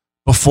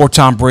before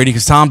Tom Brady,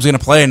 because Tom's going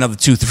to play another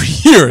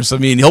 2-3 years. I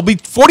mean, he'll be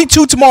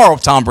 42 tomorrow,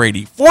 Tom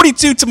Brady.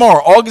 42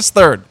 tomorrow, August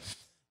 3rd.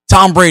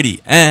 Tom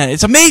Brady. And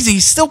it's amazing.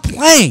 He's still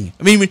playing.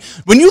 I mean,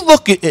 when you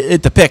look at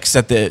the pics,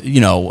 at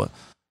the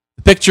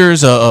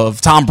pictures of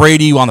Tom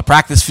Brady on the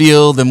practice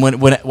field and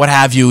what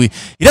have you, he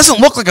doesn't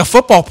look like a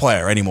football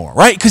player anymore,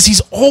 right? Because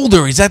he's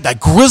older. He's had that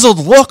grizzled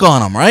look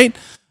on him, right?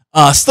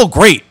 Still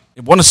great.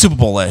 He won a Super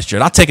Bowl last year.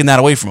 Not taking that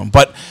away from him.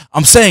 But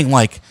I'm saying,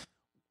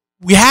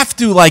 we have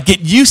to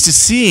get used to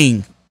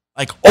seeing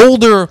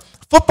older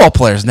football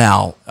players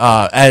now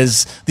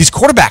as these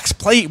quarterbacks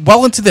play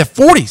well into their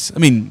 40s. I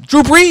mean,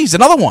 Drew Brees,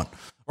 another one,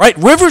 right?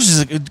 Rivers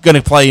is going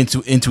to play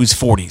into his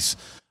 40s,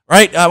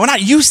 right? We're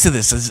not used to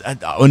this. As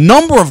a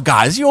number of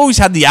guys, you always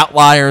had the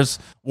outliers.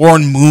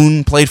 Warren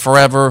Moon played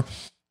forever.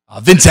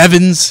 Vince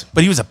Evans,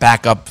 but he was a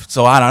backup,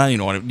 so I don't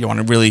know. You want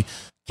to really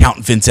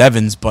count Vince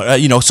Evans, but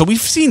so we've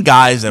seen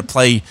guys that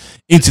play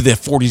into their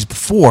 40s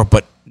before,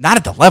 but not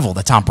at the level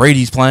that Tom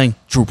Brady's playing,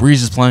 Drew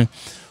Brees is playing.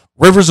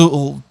 Rivers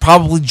will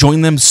probably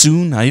join them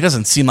soon. He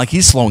doesn't seem like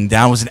he's slowing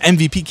down. He was an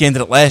MVP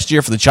candidate last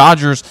year for the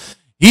Chargers.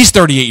 He's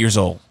 38 years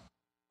old.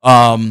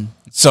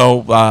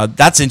 So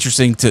that's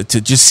interesting to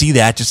just see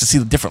that, just to see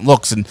the different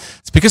looks. And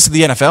it's because of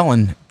the NFL,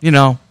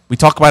 and, we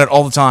talk about it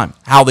all the time,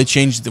 how they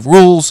changed the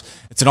rules.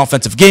 It's an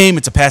offensive game.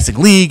 It's a passing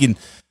league. And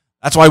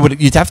that's why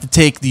you'd have to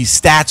take these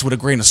stats with a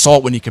grain of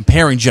salt when you're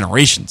comparing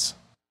generations.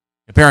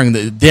 Comparing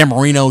the Dan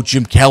Marino,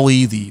 Jim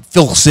Kelly, the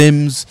Phil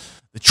Simms,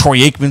 the Troy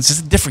Aikmans. It's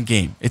a different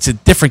game. It's a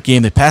different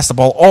game. They pass the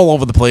ball all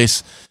over the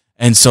place.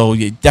 And so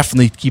you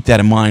definitely keep that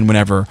in mind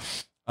whenever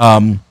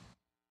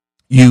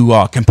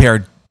you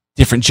compare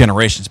different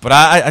generations. But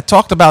I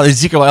talked about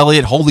Ezekiel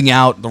Elliott holding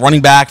out, the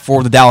running back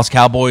for the Dallas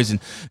Cowboys, and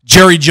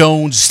Jerry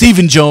Jones,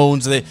 Stephen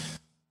Jones,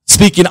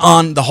 speaking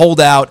on the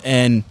holdout.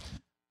 And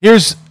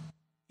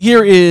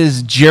here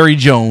is Jerry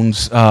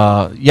Jones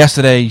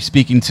yesterday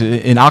speaking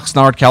in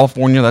Oxnard,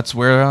 California. That's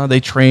where they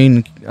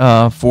train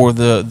for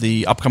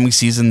the upcoming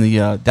season,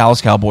 the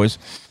Dallas Cowboys.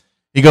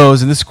 He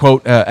goes, and this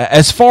quote,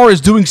 as far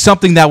as doing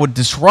something that would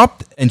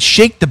disrupt and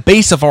shake the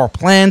base of our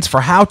plans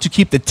for how to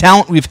keep the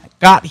talent we've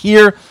got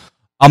here,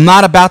 I'm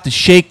not about to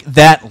shake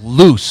that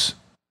loose.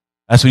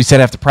 That's what he said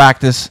after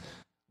practice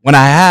When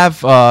I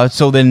have,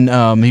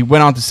 he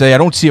went on to say, I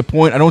don't see a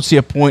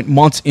point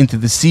months into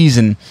the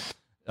season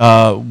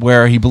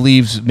where he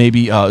believes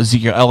maybe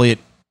Ezekiel Elliott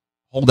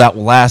holdout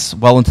will last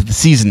well into the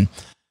season.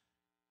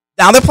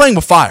 Now, they're playing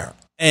with fire,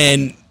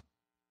 and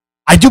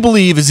I do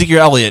believe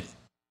Ezekiel Elliott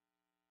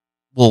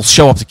will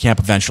show up to camp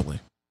eventually.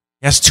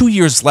 He has 2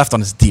 years left on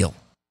his deal.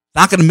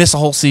 Not going to miss a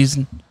whole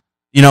season.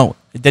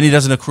 Then he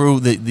doesn't accrue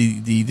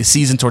the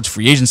season towards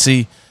free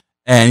agency,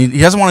 and he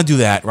doesn't want to do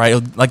that, right?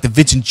 Like the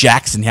Vincent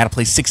Jackson, he had to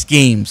play 6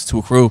 games to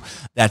accrue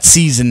that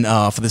season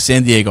for the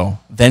San Diego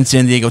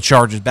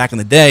Chargers back in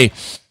the day.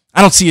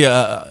 I don't see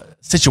a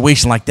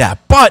situation like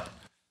that, but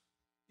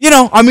you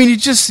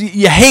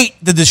hate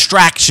the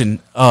distraction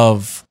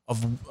of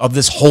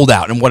this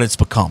holdout and what it's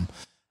become.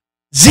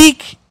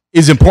 Zeke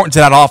is important to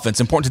that offense,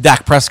 important to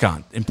Dak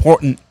Prescott,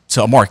 important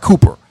to Amari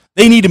Cooper.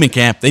 They need him in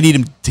camp. They need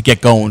him to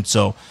get going.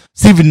 So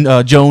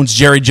Stephen Jones,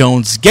 Jerry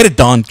Jones, get it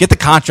done. Get the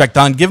contract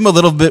done. Give him a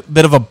little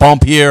bit of a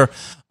bump here.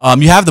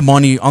 You have the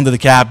money under the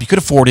cap. You could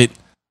afford it.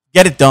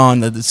 Get it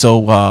done.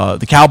 So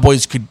the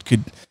Cowboys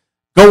could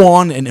go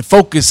on and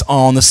focus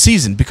on the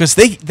season because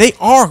they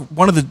are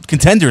one of the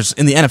contenders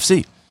in the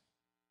NFC.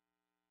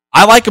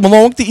 I like them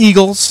along with the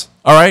Eagles.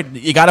 All right,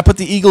 you got to put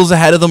the Eagles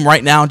ahead of them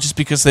right now just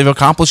because they've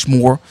accomplished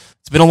more.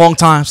 It's been a long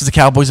time since the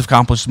Cowboys have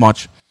accomplished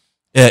much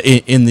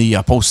in the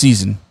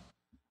postseason.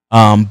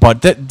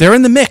 But they're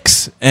in the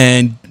mix,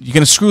 and you're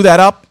going to screw that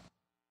up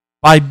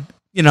by,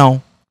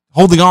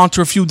 holding on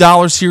to a few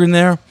dollars here and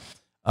there.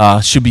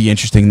 Should be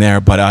interesting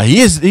there. But he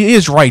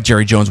is right,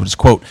 Jerry Jones, with his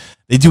quote.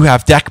 They do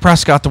have Dak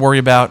Prescott to worry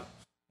about,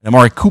 and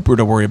Amari Cooper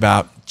to worry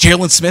about.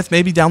 Jalen Smith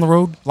maybe down the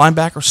road,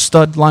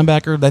 stud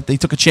linebacker that they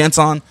took a chance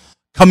on.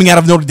 Coming out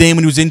of Notre Dame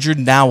when he was injured,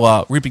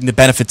 now reaping the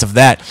benefits of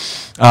that.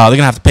 They're going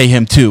to have to pay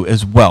him too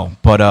as well.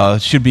 But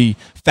it should be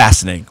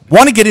fascinating.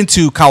 Want to get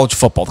into college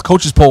football. The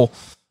coaches poll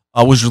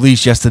was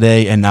released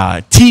yesterday and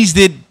teased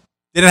it.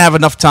 Didn't have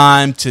enough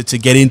time to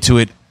get into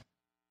it.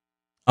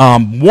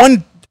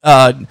 One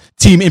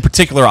team in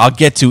particular I'll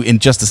get to in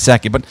just a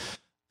second. But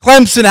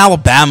Clemson,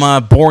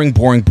 Alabama, boring.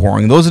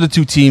 Those are the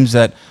two teams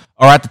that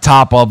are at the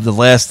top of the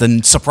list.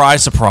 And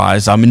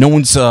surprise. I mean, no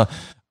one's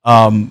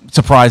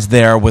surprised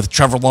there with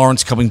Trevor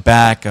Lawrence coming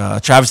back,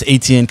 Travis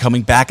Etienne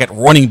coming back at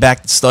running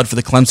back stud for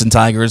the Clemson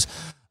Tigers,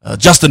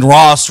 Justin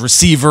Ross,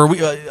 receiver,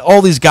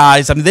 all these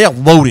guys. I mean, they are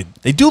loaded.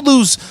 They do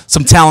lose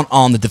some talent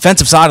on the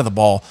defensive side of the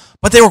ball,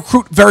 but they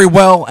recruit very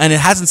well, and it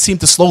hasn't seemed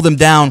to slow them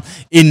down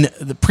in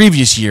the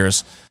previous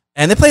years.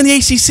 And they play in the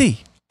ACC,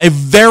 a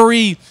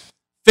very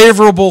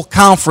favorable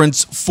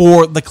conference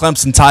for the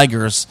Clemson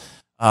Tigers.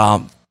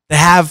 They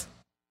have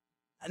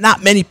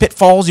not many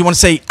pitfalls. You want to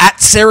say at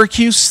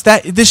Syracuse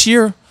this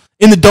year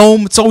in the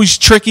Dome. It's always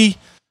tricky,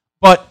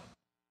 but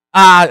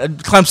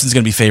Clemson's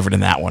going to be favored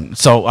in that one.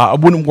 So I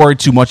wouldn't worry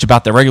too much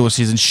about their regular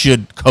season.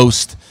 Should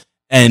coast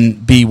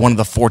and be one of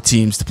the 4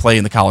 teams to play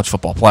in the college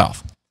football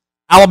playoff.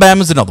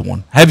 Alabama's another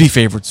one. Heavy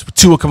favorites.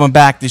 Tua coming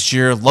back this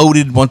year,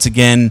 loaded once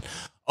again.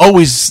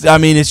 Always, I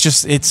mean,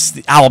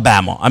 it's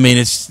Alabama. I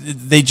mean,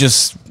 they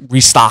just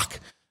restock.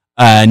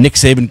 Nick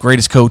Saban,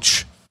 greatest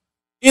coach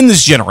in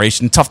this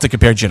generation. Tough to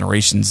compare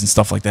generations and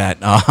stuff like that.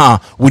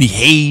 Woody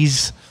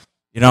Hayes,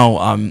 you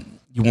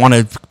want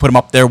to put him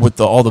up there with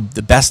all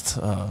the best.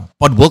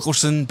 Bud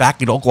Wilkerson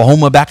back in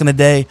Oklahoma back in the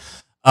day.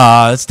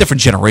 It's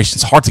different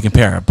generations. Hard to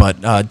compare,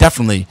 but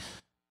definitely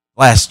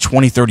last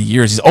 20, 30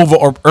 years, he's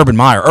over Urban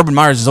Meyer. Urban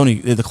Meyer is only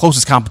the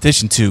closest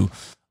competition to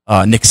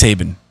Nick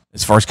Saban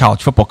as far as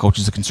college football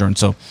coaches are concerned.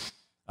 So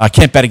I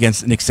can't bet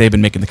against Nick Saban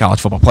making the college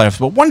football playoffs.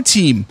 But one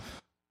team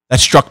that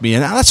struck me,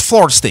 and that's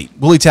Florida State.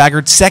 Willie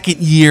Taggart, second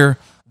year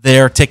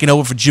there, taking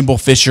over for Jimbo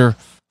Fisher.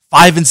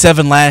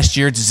 5-7 last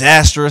year,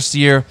 disastrous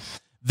year.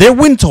 Their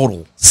win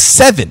total,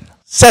 7.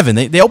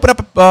 They open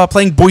up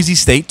playing Boise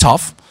State,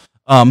 tough.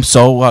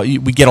 So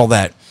we get all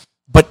that.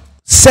 But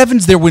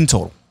 7's their win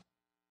total.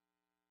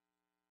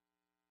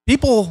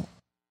 People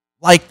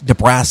like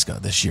Nebraska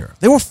this year.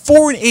 They were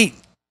 4-8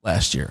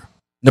 last year.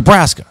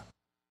 Nebraska.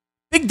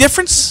 Big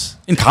difference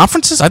in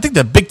conferences. I think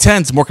the Big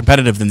Ten's more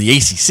competitive than the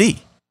ACC,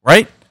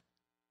 right?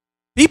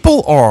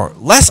 People are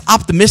less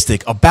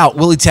optimistic about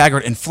Willie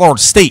Taggart and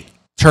Florida State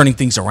turning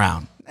things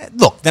around.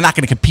 Look, they're not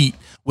going to compete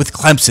with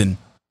Clemson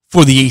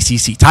for the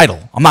ACC title.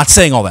 I'm not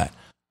saying all that.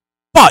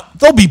 But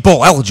they'll be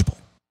bowl eligible.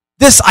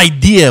 This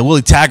idea,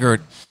 Willie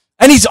Taggart,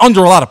 and he's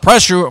under a lot of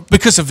pressure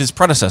because of his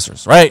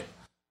predecessors, right?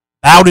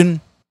 Bowden,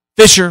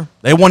 Fisher,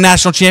 they won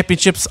national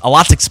championships. A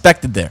lot's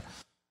expected there.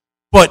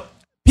 But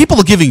people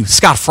are giving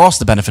Scott Frost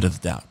the benefit of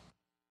the doubt,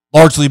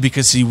 largely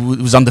because he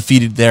was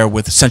undefeated there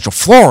with Central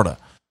Florida.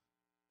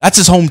 That's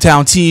his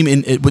hometown team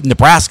with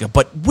Nebraska.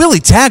 But Willie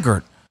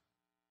Taggart,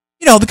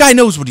 the guy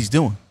knows what he's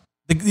doing.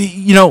 Give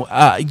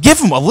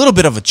him a little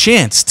bit of a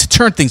chance to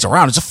turn things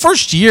around. It's a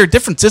first year,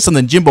 different system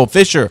than Jimbo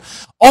Fisher.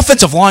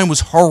 Offensive line was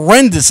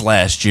horrendous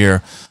last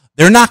year.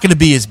 They're not going to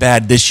be as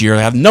bad this year.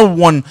 They have no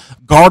one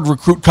guard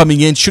recruit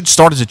coming in. Should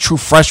start as a true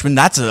freshman.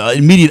 That's an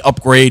immediate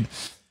upgrade.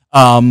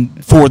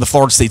 for the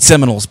Florida State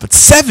Seminoles, but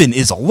 7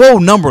 is a low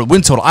number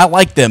win total. I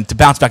like them to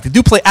bounce back. They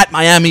do play at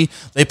Miami.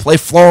 They play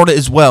Florida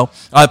as well.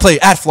 They play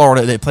at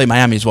Florida. They play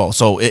Miami as well.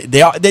 So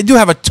they do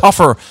have a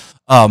tougher,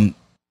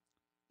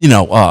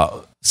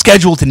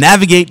 schedule to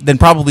navigate than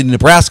probably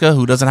Nebraska,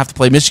 who doesn't have to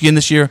play Michigan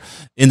this year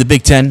in the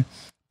Big Ten.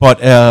 But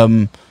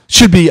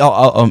should be,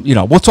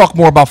 we'll talk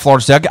more about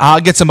Florida State. I'll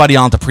get somebody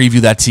on to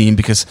preview that team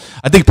because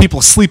I think people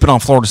are sleeping on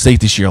Florida State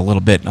this year a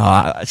little bit,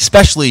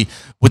 especially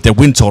with their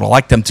win total. I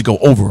like them to go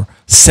over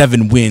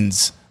 7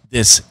 wins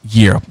this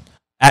year.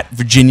 At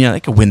Virginia, they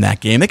could win that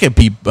game. They could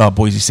beat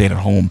Boise State at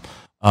home.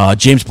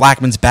 James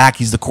Blackman's back.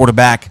 He's the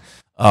quarterback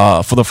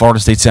for the Florida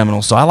State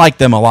Seminoles. So I like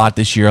them a lot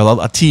this year.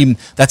 A team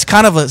that's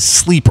kind of a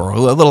sleeper, a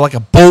little like a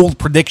bold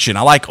prediction.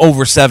 I like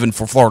over 7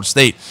 for Florida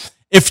State,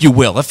 if you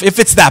will, if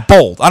it's that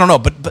bold. I don't know,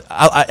 but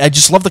I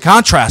just love the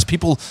contrast.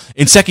 People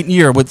in second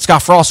year with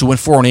Scott Frost, who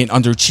went 4-8,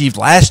 underachieved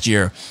last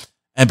year,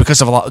 and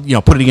because of a lot,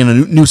 putting in a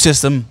new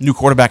system, new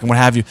quarterback, and what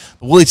have you.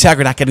 But Willie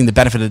Taggart not getting the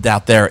benefit of the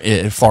doubt there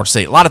in Florida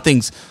State. A lot of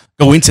things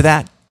go into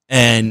that,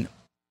 and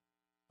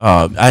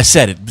I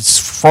said it.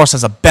 Frost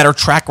has a better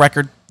track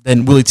record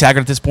than Willie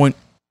Taggart at this point,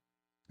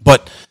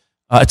 but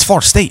it's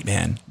Florida State,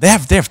 man. They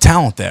have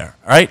talent there.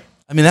 All right,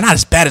 I mean they're not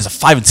as bad as a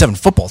 5-7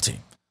 football team.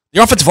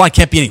 The offensive line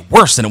can't be any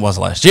worse than it was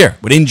last year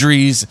with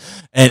injuries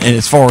and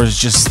as far as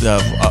just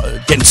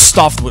getting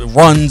stuffed with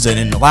runs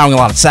and allowing a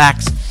lot of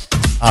sacks.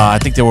 I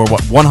think they were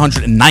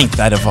 109th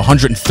out of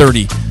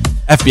 130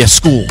 FBS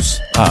schools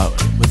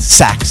with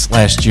sacks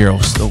last year. It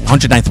was the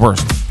 109th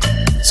worst.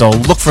 So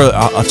look for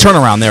a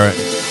turnaround there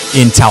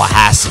in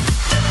Tallahassee.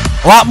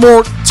 A lot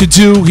more to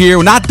do here.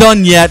 We're not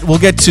done yet. We'll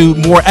get to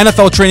more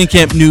NFL training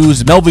camp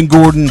news. Melvin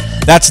Gordon,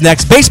 that's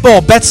next.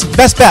 Baseball, best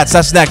bets,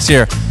 that's next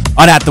here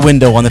on At the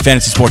Window on the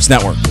Fantasy Sports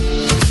Network.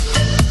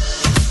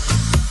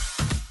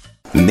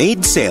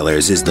 Maid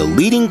Sailors is the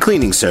leading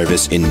cleaning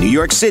service in New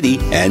York City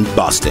and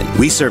Boston.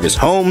 We service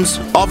homes,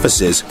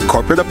 offices,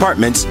 corporate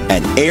apartments,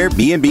 and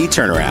Airbnb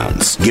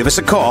turnarounds. Give us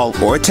a call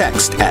or a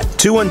text at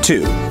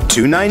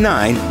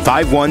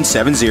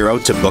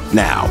 212-299-5170 to book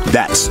now.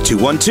 That's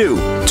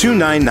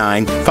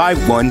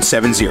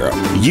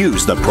 212-299-5170.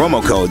 Use the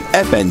promo code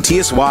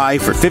FNTSY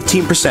for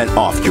 15%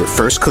 off your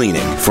first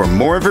cleaning. For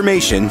more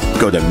information,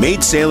 go to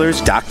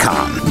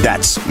maidsailors.com.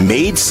 That's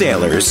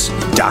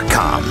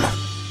maidsailors.com.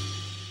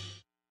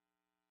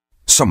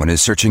 Someone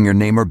is searching your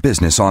name or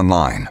business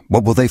online.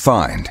 What will they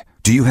find?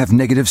 Do you have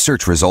negative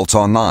search results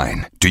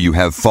online? Do you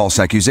have false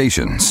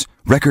accusations,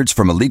 records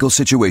from a legal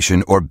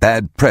situation, or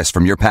bad press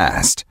from your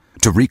past?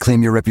 To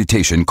reclaim your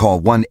reputation,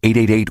 call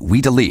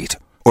 1-888-WE-DELETE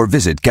or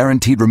visit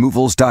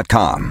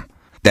GuaranteedRemovals.com.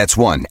 That's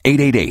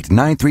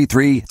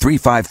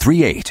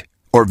 1-888-933-3538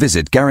 or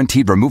visit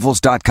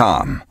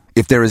GuaranteedRemovals.com.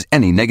 If there is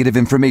any negative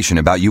information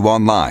about you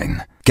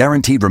online,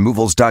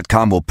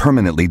 GuaranteedRemovals.com will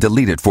permanently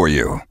delete it for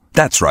you.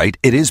 That's right,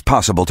 it is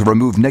possible to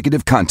remove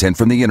negative content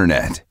from the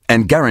internet.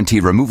 And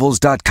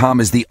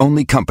GuaranteedRemovals.com is the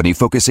only company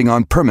focusing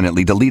on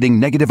permanently deleting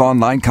negative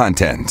online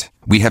content.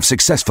 We have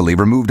successfully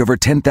removed over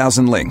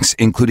 10,000 links,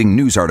 including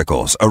news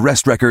articles,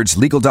 arrest records,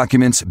 legal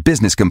documents,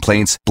 business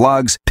complaints,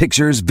 blogs,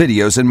 pictures,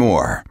 videos, and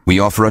more. We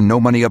offer a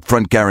no-money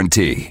upfront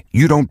guarantee.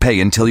 You don't pay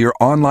until your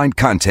online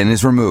content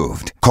is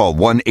removed. Call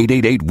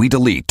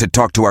 1-888-WE-DELETE to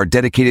talk to our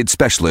dedicated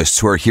specialists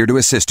who are here to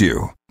assist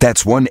you.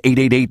 That's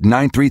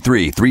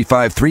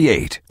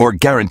 1-888-933-3538 or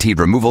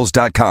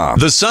GuaranteedRemovals.com.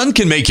 The sun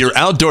can make your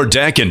outdoor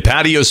deck and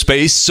patio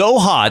space so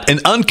hot and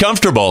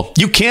uncomfortable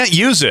you can't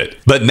use it.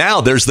 But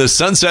now there's the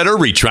Sunsetter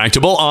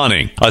Retractable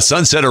Awning. A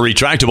Sunsetter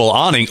Retractable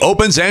Awning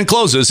opens and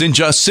closes in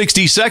just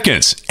 60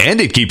 seconds,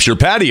 and it keeps your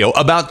patio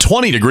about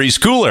 20 degrees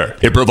cooler.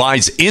 It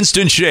provides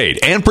instant shade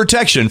and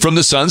protection from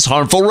the sun's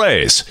harmful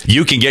rays.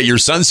 You can get your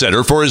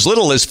Sunsetter for as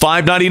little as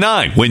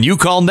 $5.99 when you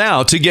call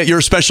now to get your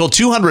special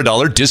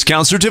 $200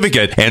 discount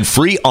certificate and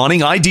free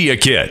awning idea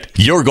kit.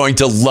 You're going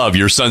to love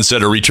your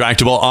Sunsetter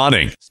Retractable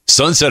Awning.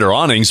 Sunsetter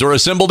awnings are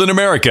assembled in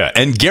America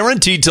and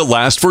guaranteed to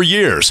last for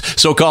years.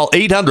 So call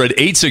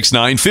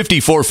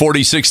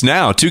 800-869-5446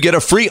 now to get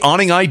a free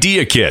awning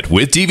idea kit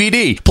with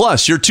DVD,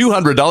 plus your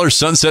 $200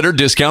 Sunsetter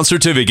discount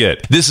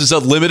certificate. This is a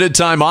limited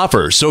time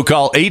offer, so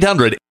call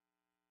 800-46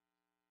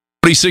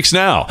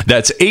 now.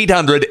 That's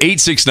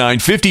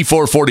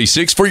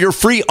 800-869-5446 for your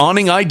free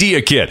awning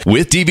idea kit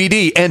with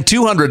DVD and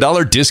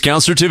 $200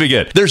 discount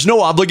certificate. There's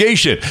no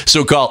obligation,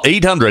 so call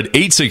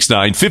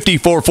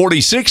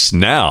 800-869-5446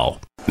 now.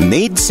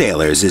 Maid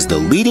Sailors is the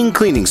leading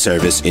cleaning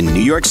service in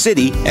New York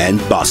City and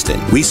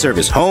Boston. We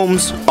service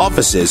homes,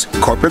 offices,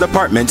 corporate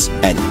apartments,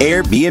 and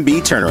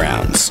Airbnb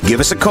turnarounds. Give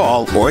us a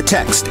call or a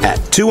text at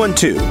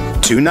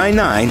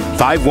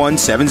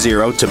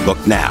 212-299-5170 to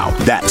book now.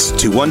 That's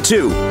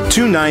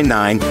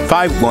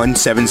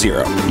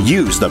 212-299-5170.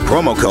 Use the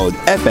promo code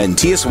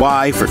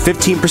FNTSY for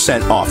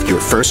 15% off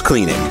your first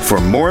cleaning. For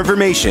more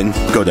information,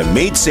 go to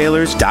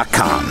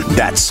maidsailors.com.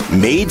 That's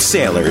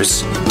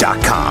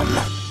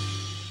maidsailors.com.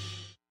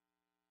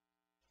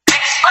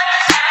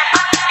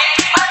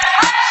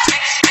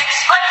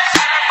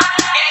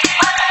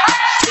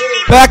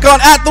 Back on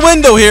At the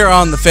Window here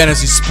on the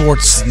Fantasy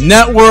Sports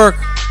Network.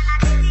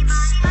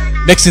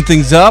 mixing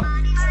things up.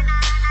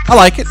 I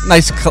like it.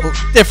 Nice,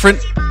 different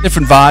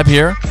vibe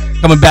here.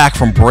 Coming back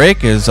from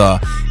break is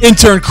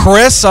intern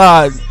Chris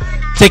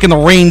taking the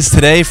reins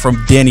today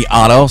from Danny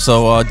Otto.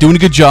 So doing a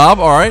good job.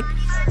 All right,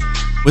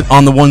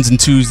 on the ones and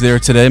twos there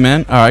today,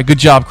 man. All right, good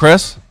job,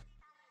 Chris.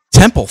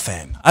 Temple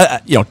fan.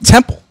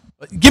 Temple.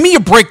 Give me your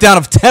breakdown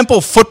of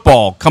Temple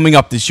football coming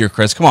up this year,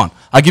 Chris. Come on.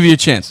 I'll give you a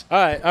chance. All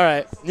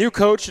right. New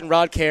coach and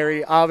Rod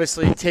Carey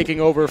obviously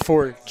taking over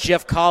for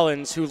Jeff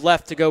Collins, who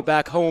left to go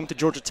back home to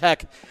Georgia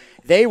Tech.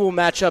 They will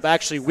match up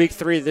actually week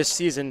 3 this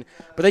season,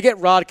 but they get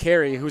Rod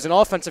Carey, who's an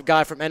offensive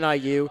guy from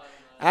NIU.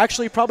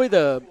 Actually, probably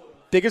the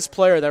biggest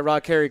player that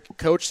Rod Carey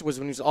coached was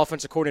when he was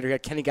offensive coordinator. He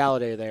had Kenny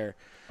Galladay there.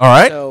 All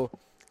right.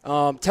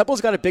 So Temple's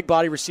got a big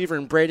body receiver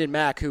in Brandon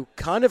Mack, who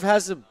kind of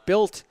has a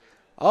built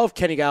of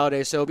Kenny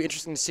Galladay. So it'll be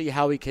interesting to see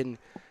how he can,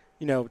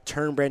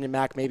 turn Brandon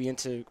Mack maybe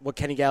into what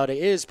Kenny Galladay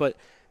is. But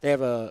they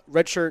have a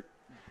redshirt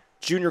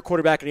junior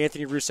quarterback in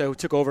Anthony Russo, who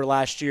took over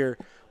last year.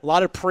 A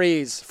lot of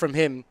praise from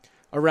him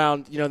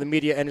around, the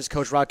media and his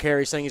coach, Rod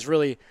Carey, saying he's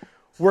really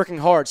working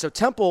hard. So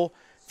Temple,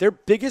 their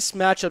biggest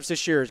matchups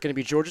this year is going to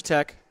be Georgia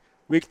Tech,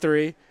 week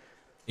 3.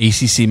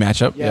 ACC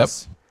matchup,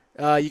 yes.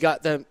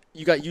 Yep.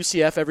 You got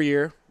UCF every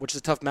year, which is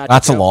a tough matchup.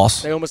 That's a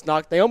loss. They almost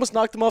knocked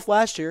them off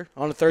last year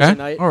on a Thursday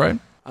night. All right.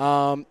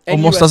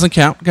 Almost doesn't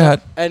count. Go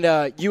ahead. And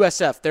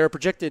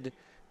USF,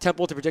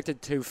 Temple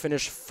predicted to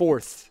finish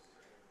 4th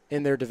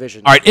in their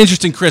division. All right,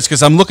 interesting, Chris,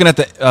 because I'm looking at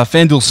the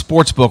FanDuel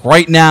Sportsbook.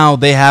 Right now,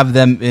 they have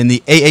them in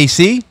the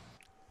AAC.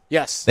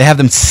 Yes. They have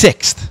them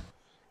 6th.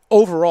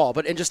 Overall,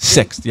 but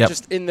sixth, yep.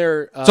 Just in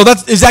their. So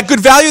is that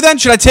good value then?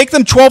 Should I take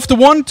them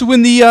 12-1 to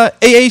win the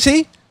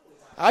AAC?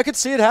 I could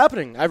see it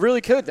happening. I really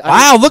could.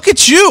 Wow, look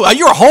at you!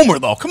 You're a homer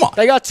though. Come on.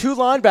 They got 2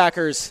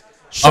 linebackers,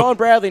 Sean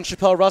Bradley and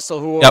Chappelle Russell,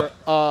 who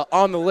are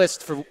on the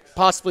list for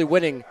possibly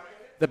winning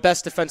the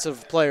best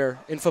defensive player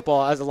in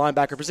football as a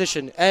linebacker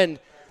position, and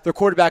their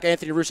quarterback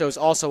Anthony Russo is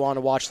also on a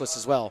watch list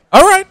as well.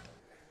 All right.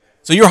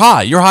 So you're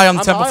high. You're high on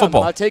the Temple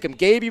football. I'll take them.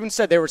 Gabe even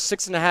said they were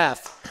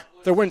 6.5.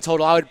 Their win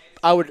total.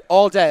 I would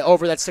all day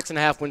over that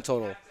 6.5 win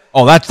total.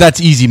 Oh,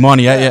 that's easy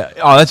money. Yeah.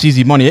 Oh, that's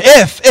easy money.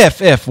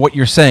 If what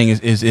you're saying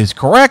is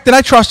correct, then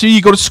I trust you. You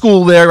go to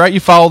school there, right? You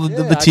follow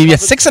the team. Yeah,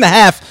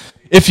 6.5.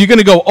 If you're going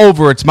to go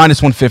over, it's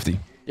 -150.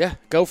 Yeah,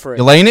 go for it.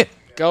 You laying it?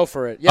 Go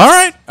for it.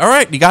 Yes. All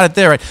right. You got it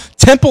there. Right.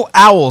 Temple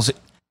Owls.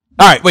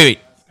 All right, wait.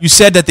 You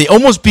said that they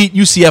almost beat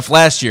UCF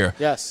last year.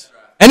 Yes.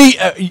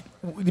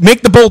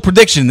 Make the bold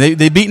prediction.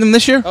 They beaten them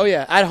this year? Oh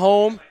yeah, at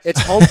home.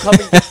 It's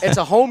homecoming. It's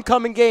a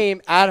homecoming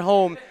game at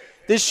home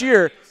this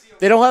year.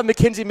 They don't have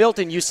McKenzie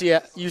Milton.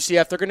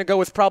 UCF. They're going to go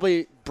with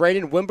probably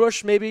Brandon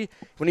Wimbush maybe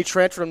when he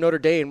transferred from Notre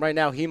Dame. Right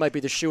now, he might be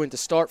the shoe-in to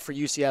start for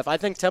UCF. I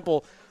think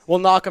Temple will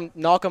knock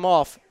him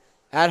off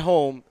at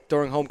home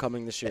during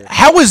homecoming this year.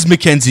 How is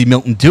McKenzie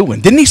Milton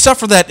doing? Didn't he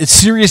suffer that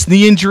serious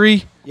knee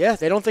injury? Yeah,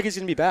 they don't think he's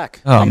going to be back.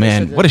 Oh,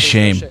 man, what a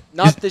shame.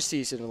 Not this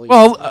season, at least.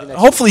 Well,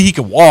 hopefully he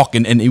can walk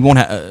and he won't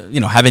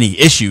have any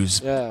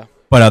issues. Yeah.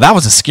 But that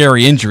was a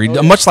scary injury,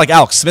 much like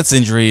Alex Smith's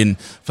injury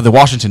for the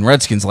Washington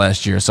Redskins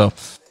last year. So,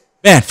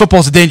 man,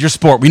 football's a dangerous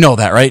sport. We know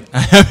that, right?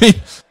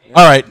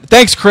 All right.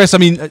 Thanks, Chris.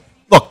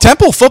 Look,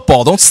 Temple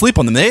football, don't sleep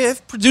on them. They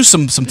have produced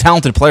some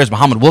talented players.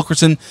 Muhammad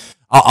Wilkerson,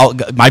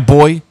 my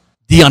boy,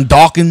 Deion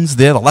Dawkins,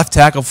 they're the left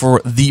tackle for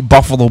the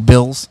Buffalo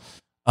Bills.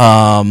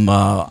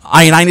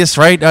 Ioannidis,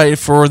 right,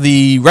 for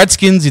the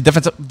Redskins, the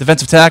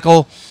defensive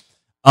tackle.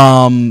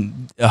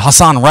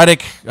 Hassan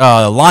Reddick,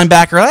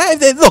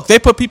 linebacker. They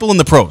put people in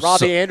the pros.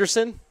 Robbie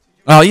Anderson.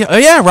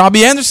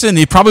 Robbie Anderson.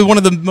 He's probably one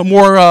of the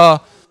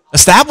more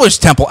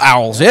established Temple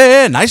Owls.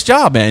 Yeah, nice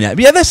job, man.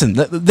 Yeah, listen,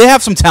 they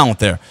have some talent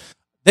there.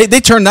 They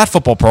turned that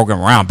football program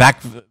around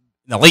back in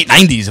the late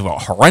 90s. Of a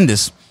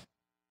horrendous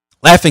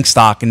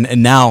laughingstock,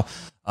 and now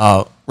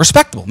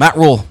respectable. Matt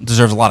Rule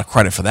deserves a lot of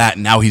credit for that,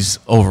 and now he's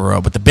over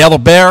with the Baylor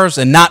Bears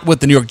and not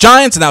with the New York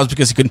Giants, and that was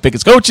because he couldn't pick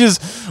his coaches.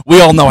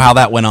 We all know how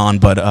that went on,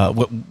 but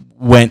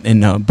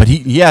but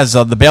he has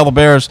the Baylor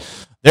Bears.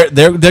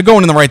 They're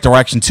going in the right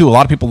direction too. A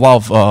lot of people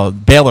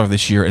love Baylor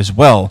this year as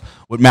well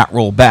with Matt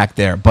Rule back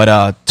there.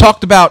 But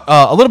talked about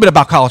a little bit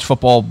about college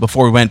football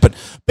before we went, but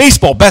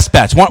baseball best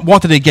bets.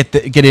 Wanted to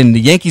get in. The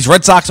Yankees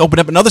Red Sox opened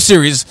up another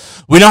series.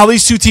 We know how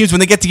these two teams when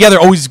they get together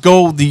always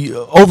go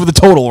over the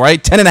total,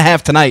 right?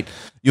 10.5 tonight.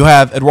 You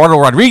have Eduardo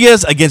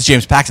Rodriguez against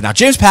James Paxton. Now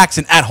James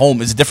Paxton at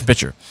home is a different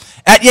pitcher.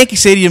 At Yankee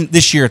Stadium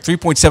this year,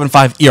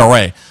 3.75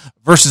 ERA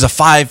versus a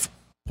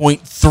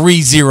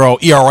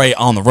 5.30 ERA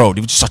on the road.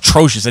 It was just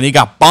atrocious, and he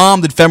got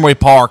bombed at Fenway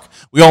Park.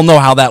 We all know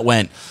how that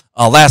went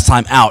last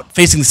time out.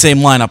 Facing the same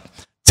lineup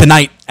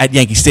tonight at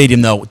Yankee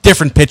Stadium, though.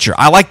 Different pitcher.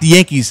 I like the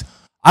Yankees.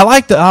 I'll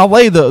lay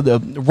the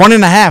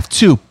 1.5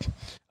 too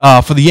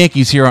for the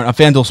Yankees here on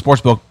FanDuel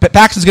Sportsbook.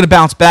 Paxton's going to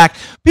bounce back.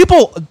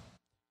 People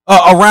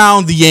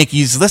around the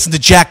Yankees listen to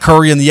Jack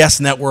Curry on the Yes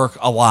Network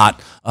a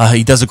lot.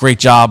 He does a great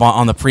job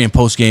on the pre and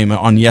post game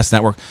on the Yes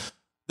Network.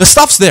 The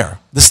stuff's there.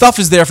 The stuff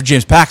is there for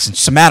James Paxton. It's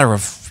just a matter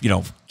of,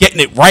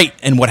 getting it right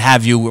and what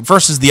have you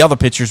versus the other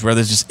pitchers where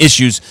there's just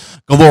issues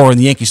galore in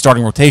the Yankees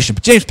starting rotation.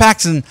 But James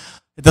Paxton,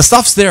 The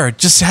stuff's there. It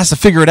just has to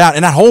figure it out.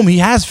 And at home, he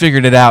has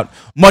figured it out.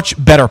 Much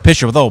better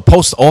pitcher, although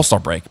post All-Star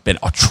break, been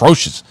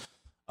atrocious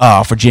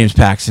for James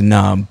Paxton.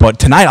 But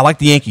tonight, I like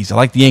the Yankees. I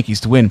like the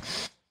Yankees to win.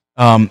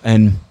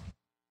 And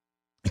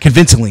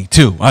convincingly,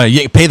 too.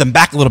 You pay them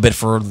back a little bit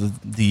for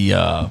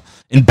the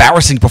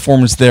embarrassing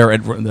performance there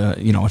at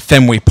at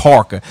Fenway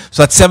Park.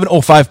 So that's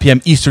 7:05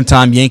 p.m. Eastern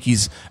Time.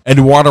 Yankees,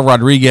 Eduardo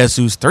Rodriguez,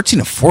 who's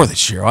 13-4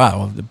 this year.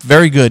 Wow,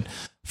 very good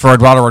for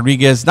Eduardo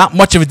Rodriguez. Not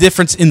much of a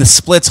difference in the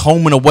splits,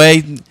 home and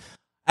away.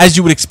 As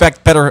you would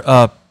expect,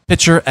 better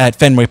pitcher at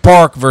Fenway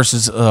Park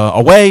versus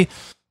away,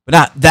 but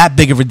not that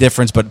big of a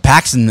difference. But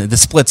Paxton, the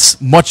split's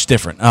much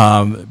different.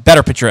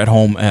 Better pitcher at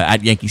home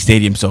at Yankee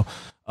Stadium. So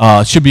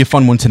should be a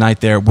fun one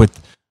tonight there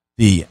with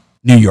the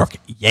New York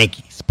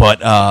Yankees. But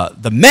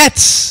the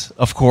Mets,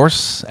 of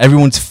course,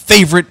 everyone's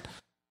favorite,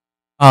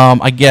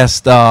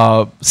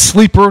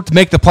 sleeper to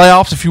make the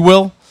playoffs, if you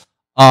will.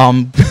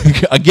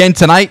 Again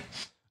tonight,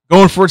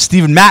 going for it,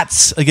 Steven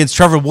Matz against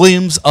Trevor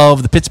Williams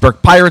of the Pittsburgh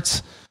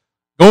Pirates.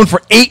 Going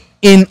for 8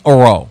 in a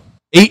row.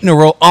 8 in a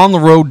row on the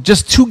road.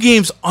 Just 2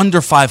 games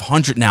under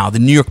 500 now, the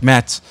New York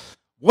Mets.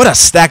 What a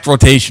stacked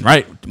rotation,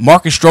 right?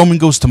 Marcus Stroman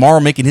goes tomorrow,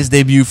 making his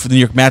debut for the New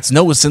York Mets.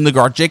 Noah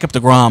Syndergaard, Jacob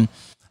deGrom,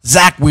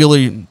 Zach Wheeler.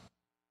 You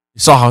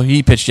saw how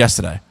he pitched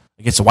yesterday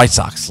against the White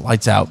Sox.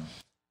 Lights out.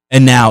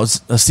 And now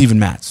Steven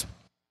Matz.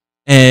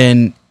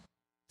 And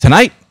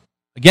tonight,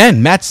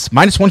 again, Mets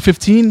minus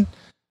 115.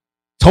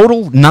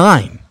 Total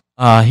 9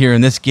 here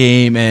in this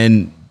game.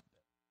 And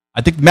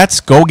I think the Mets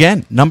go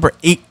again. Number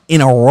 8 in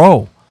a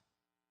row.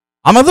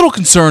 I'm a little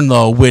concerned,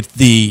 though, with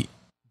the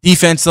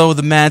defense, though, of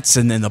the Mets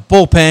and then the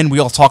bullpen. We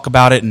all talk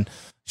about it and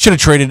should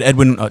have traded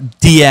Edwin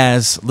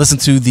Diaz. Listen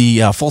to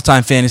the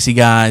full-time fantasy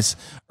guys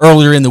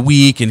earlier in the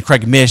week and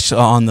Craig Mish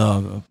on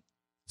the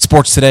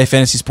Sports Today,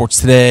 Fantasy Sports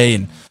Today.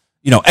 And,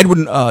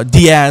 Edwin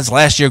Diaz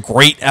last year,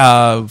 great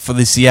for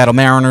the Seattle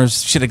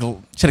Mariners. Should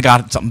have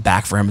got something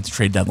back for him at the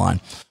trade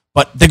deadline.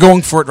 But they're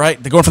going for it,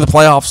 right? They're going for the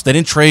playoffs. They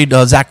didn't trade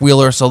Zach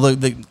Wheeler, so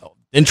they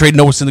didn't trade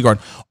Noah Syndergaard.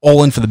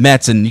 All in for the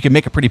Mets, and you can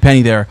make a pretty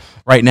penny there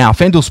right now.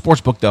 FanDuel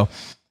Sportsbook, though,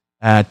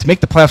 to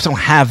make the playoffs, they don't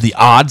have the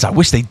odds. I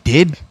wish they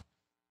did,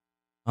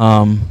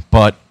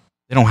 but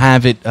they don't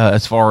have it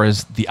as far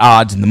as the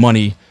odds and the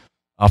money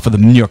for the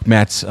New York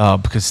Mets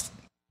because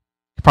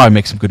you probably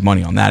make some good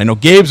money on that. I know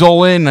Gabe's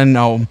all in. I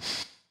know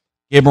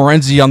Gabe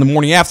Morenzi on the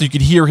morning after. You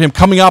could hear him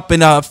coming up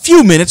in a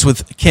few minutes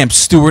with Cam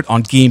Stewart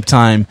on Game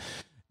Time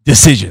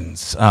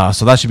Decisions.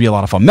 So that should be a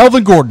lot of fun.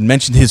 Melvin Gordon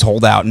mentioned his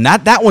holdout, and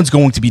that one's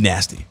going to be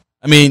nasty.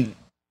 I mean,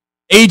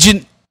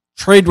 agent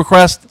trade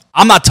request.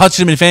 I'm not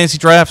touching him in fantasy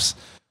drafts.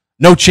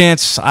 No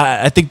chance.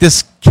 I think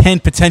this can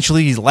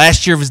potentially, he's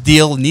last year of his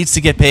deal, needs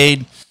to get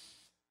paid.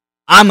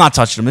 I'm not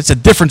touching him. It's a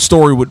different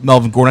story with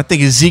Melvin Gordon. I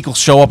think Zeke will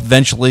show up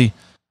eventually.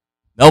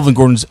 Melvin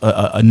Gordon's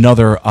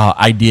another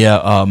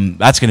idea.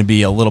 That's going to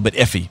be a little bit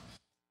iffy.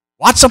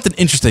 Watch something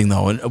interesting,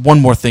 though. And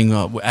one more thing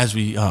as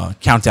we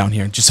count down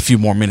here. Just a few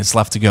more minutes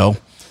left to go.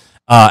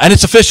 And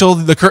it's official.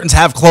 The curtains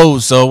have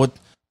closed. So it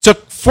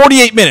took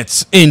 48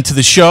 minutes into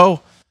the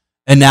show.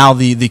 And now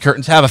the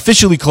curtains have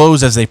officially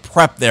closed as they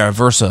prep their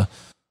Versa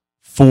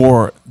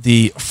for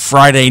the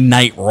Friday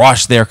night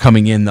rush there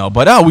coming in, though.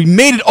 But we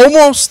made it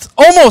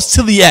almost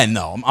to the end,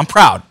 though. I'm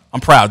proud.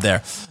 I'm proud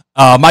there.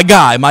 My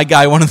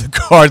guy, one of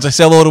the guards, I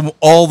say hello to him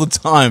all the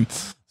time.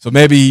 So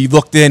maybe he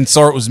looked in,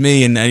 saw it was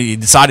me, and he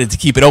decided to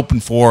keep it open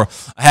for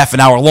a half an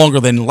hour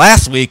longer than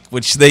last week,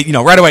 which they,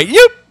 right away,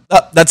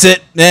 that's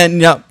it. And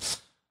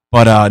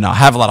but no,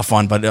 have a lot of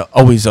fun. But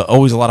always a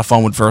lot of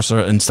fun with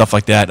Versa and stuff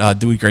like that.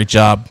 Do a great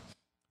job.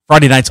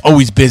 Friday night's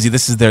always busy.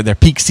 This is their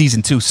peak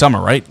season too,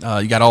 summer, right?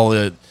 You got all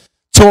the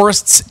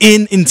tourists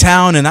in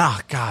town, and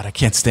God, I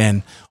can't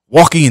stand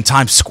walking in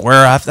Times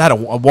Square. I had a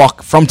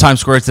walk from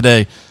Times Square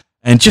today.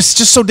 And just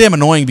so damn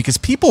annoying because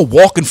people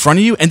walk in front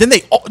of you and then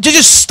they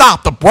just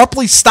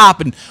abruptly stop,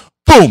 and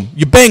boom,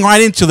 you bang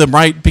right into them,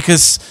 right?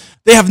 Because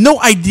they have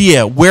no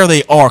idea where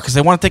they are because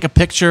they want to take a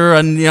picture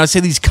and,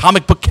 say these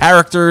comic book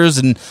characters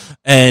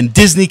and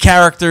Disney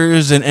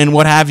characters and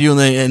what have you,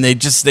 and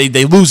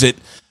they lose it.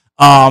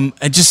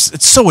 And just,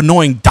 it's so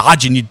annoying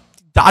dodging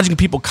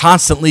people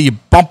constantly, you're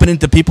bumping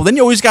into people. Then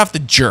you always have to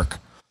jerk.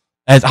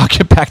 As I'll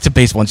get back to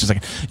baseball in just a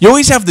second. You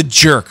always have the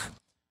jerk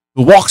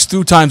who walks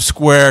through Times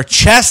Square,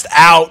 chest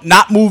out,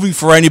 not moving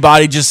for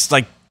anybody, just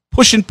like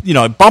pushing,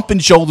 bumping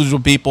shoulders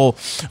with people.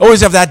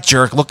 Always have that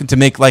jerk looking to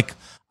make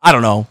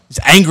he's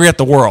angry at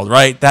the world,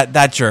 right?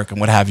 That jerk and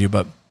what have you.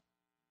 But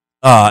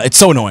it's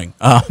so annoying.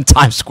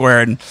 Times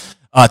Square and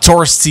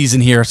tourist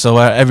season here, so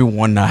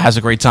everyone has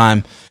a great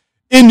time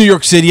in New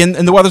York City, and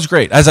the weather's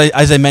great. As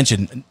I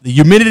mentioned, the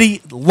humidity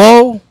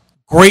low,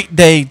 great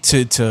day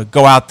to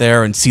go out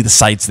there and see the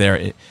sights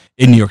there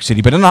in New York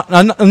City. But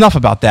enough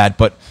about that,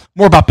 but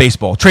more about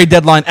baseball. Trade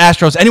deadline,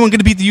 Astros. Anyone going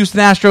to beat the Houston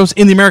Astros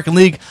in the American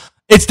League?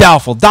 It's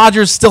doubtful.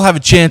 Dodgers still have a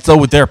chance, though,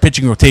 with their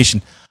pitching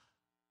rotation.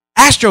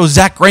 Astros,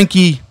 Zach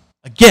Greinke,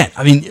 again,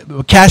 I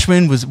mean,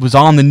 Cashman was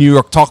on the New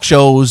York talk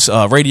shows,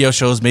 radio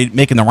shows,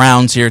 making the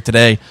rounds here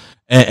today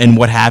and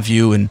what have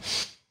you. And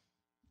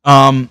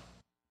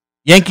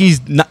Yankees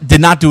did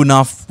not do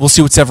enough. We'll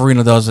see what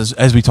Severino does,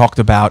 as we talked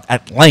about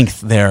at length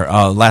there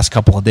last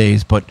couple of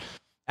days. But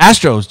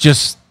Astros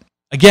just,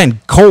 again,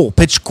 Cole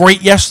pitched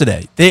great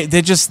yesterday. They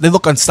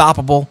look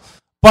unstoppable.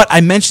 But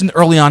I mentioned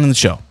early on in the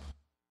show,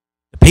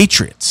 the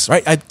Patriots,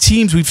 right?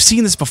 Teams, we've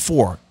seen this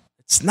before.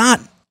 It's not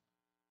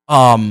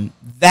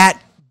that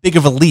big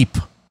of a leap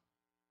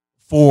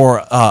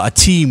for a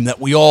team that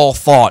we all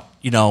thought,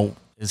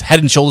 is head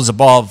and shoulders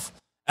above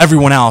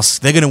everyone else.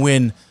 They're going to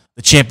win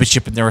the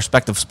championship in their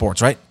respective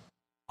sports, right?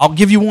 I'll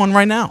give you one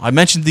right now. I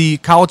mentioned the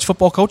college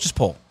football coaches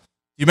poll.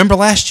 You remember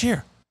last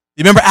year?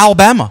 You remember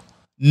Alabama?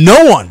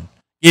 No one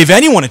gave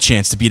anyone a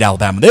chance to beat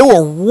Alabama. They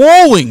were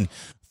rolling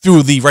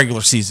through the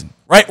regular season,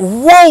 right?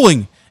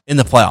 Rolling in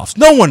the playoffs.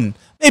 No one,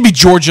 maybe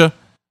Georgia,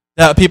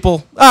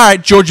 people, all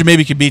right, Georgia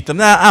maybe could beat them.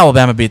 Nah,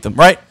 Alabama beat them,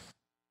 right?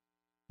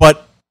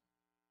 But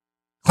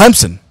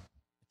Clemson,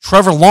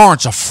 Trevor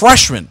Lawrence, a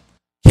freshman,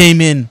 came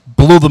in,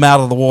 blew them out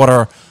of the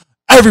water.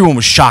 Everyone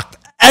was shocked.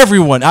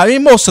 Everyone,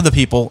 most of the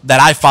people that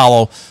I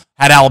follow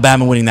had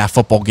Alabama winning that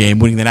football game,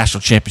 winning the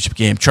national championship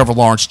game. Trevor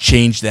Lawrence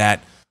changed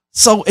that.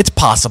 So it's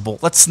possible.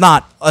 Let's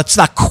not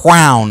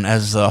crown,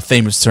 as a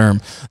famous term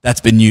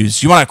that's been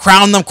used. You want to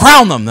crown them?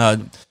 Crown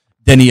them.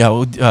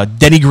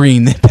 Denny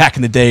Green, back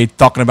in the day,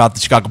 talking about the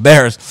Chicago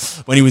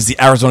Bears when he was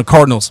the Arizona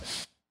Cardinals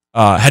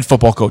head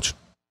football coach.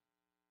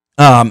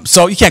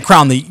 So you can't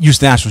crown the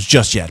Houston Astros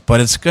just yet,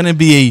 but it's going to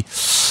be a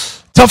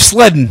tough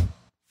sledding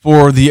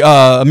for the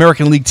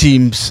American League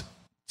teams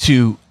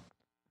to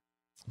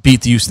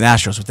beat the Houston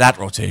Astros with that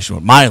rotation,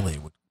 with Miley,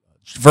 with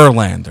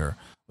Verlander,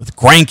 with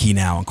Greinke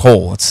now and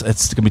Cole. It's going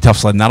to be tough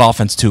sledding. That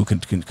offense, too,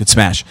 could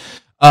smash.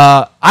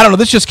 I don't know.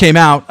 This just came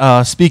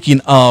out. Speaking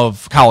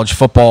of college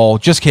football,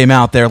 just came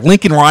out there.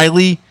 Lincoln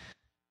Riley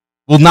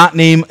will not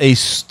name a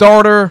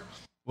starter,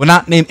 will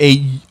not name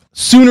a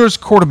Sooners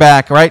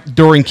quarterback, right,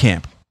 during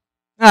camp.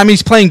 I mean,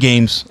 he's playing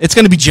games. It's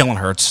going to be Jalen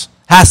Hurts.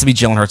 Has to be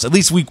Jalen Hurts, at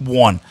least week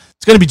 1.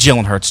 It's going to be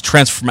Jalen Hurts,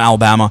 transfer from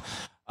Alabama.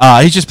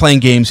 He's just playing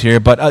games here.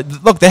 But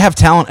look, they have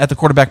talent at the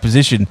quarterback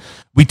position.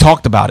 We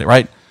talked about it,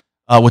 right?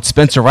 With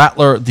Spencer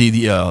Rattler, the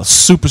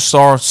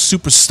superstar,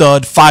 super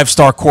stud,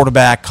 5-star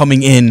quarterback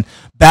coming in,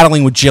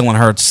 battling with Jalen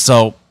Hurts.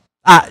 So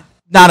not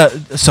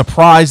a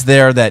surprise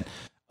there that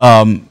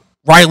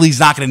Riley's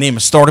not going to name a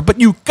starter.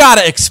 But you got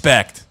to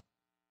expect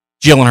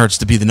Jalen Hurts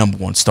to be the number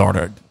 1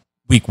 starter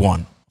week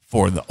 1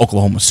 for the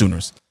Oklahoma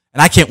Sooners.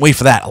 And I can't wait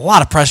for that. A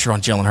lot of pressure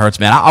on Jalen Hurts,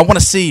 man. I want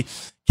to see,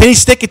 can he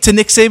stick it to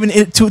Nick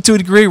Saban to a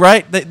degree,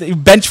 right? They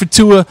bench for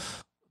Tua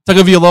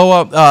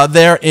Tagovailoa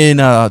there in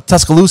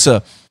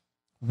Tuscaloosa.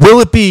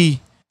 Will it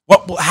be,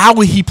 how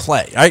will he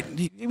play, right?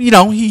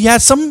 He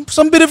had some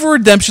bit of a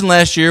redemption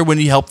last year when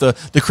he helped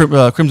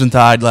the Crimson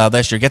Tide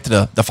last year get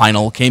to the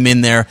final, came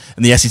in there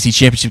in the SEC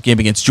championship game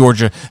against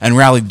Georgia and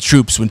rallied the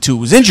troops when Tua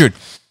was injured.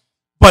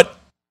 But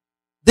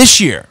this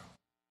year,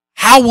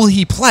 how will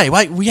he play?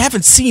 Right? We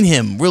haven't seen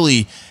him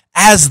really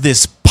as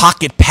this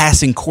pocket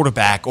passing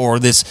quarterback or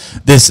this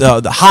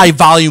the high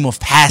volume of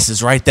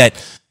passes, right, that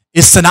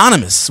is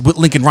synonymous with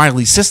Lincoln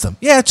Riley's system.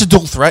 Yeah, it's a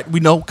dual threat.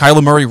 We know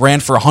Kyler Murray ran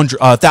for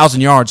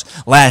 1,000 yards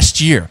last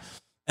year.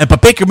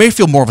 But Baker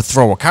Mayfield more of a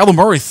thrower. Kyler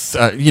Murray,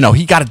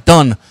 he got it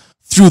done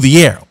through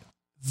the air.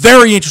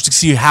 Very interesting to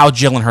see how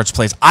Jalen Hurts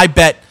plays. I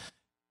bet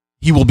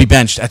he will be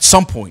benched at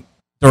some point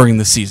during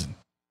the season.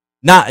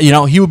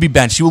 He will be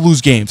benched. He will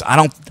lose games. I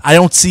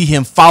don't see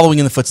him following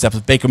in the footsteps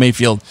of Baker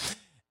Mayfield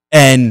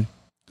and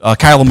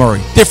Kyler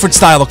Murray. Different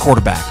style of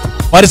quarterback.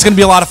 But it's going to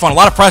be a lot of fun. A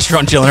lot of pressure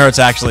on Jalen Hurts,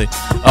 actually,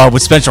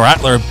 with Spencer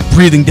Rattler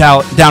breathing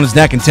down his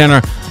neck and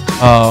Tanner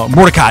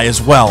Mordecai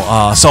as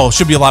well. So it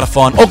should be a lot of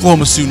fun.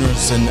 Oklahoma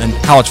Sooners and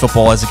college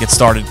football as it gets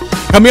started.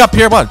 Coming up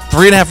here,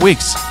 3.5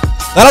 weeks.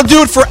 That'll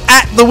do it for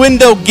At the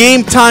Window.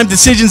 Game Time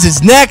Decisions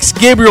is next.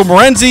 Gabriel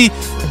Morenzi,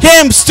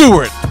 Cam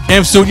Stewart.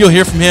 Cam Stewart, you'll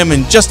hear from him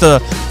in just a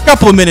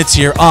couple of minutes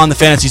here on the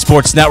Fantasy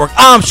Sports Network.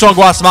 I'm Sean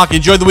Guasamaki.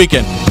 Enjoy the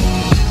weekend.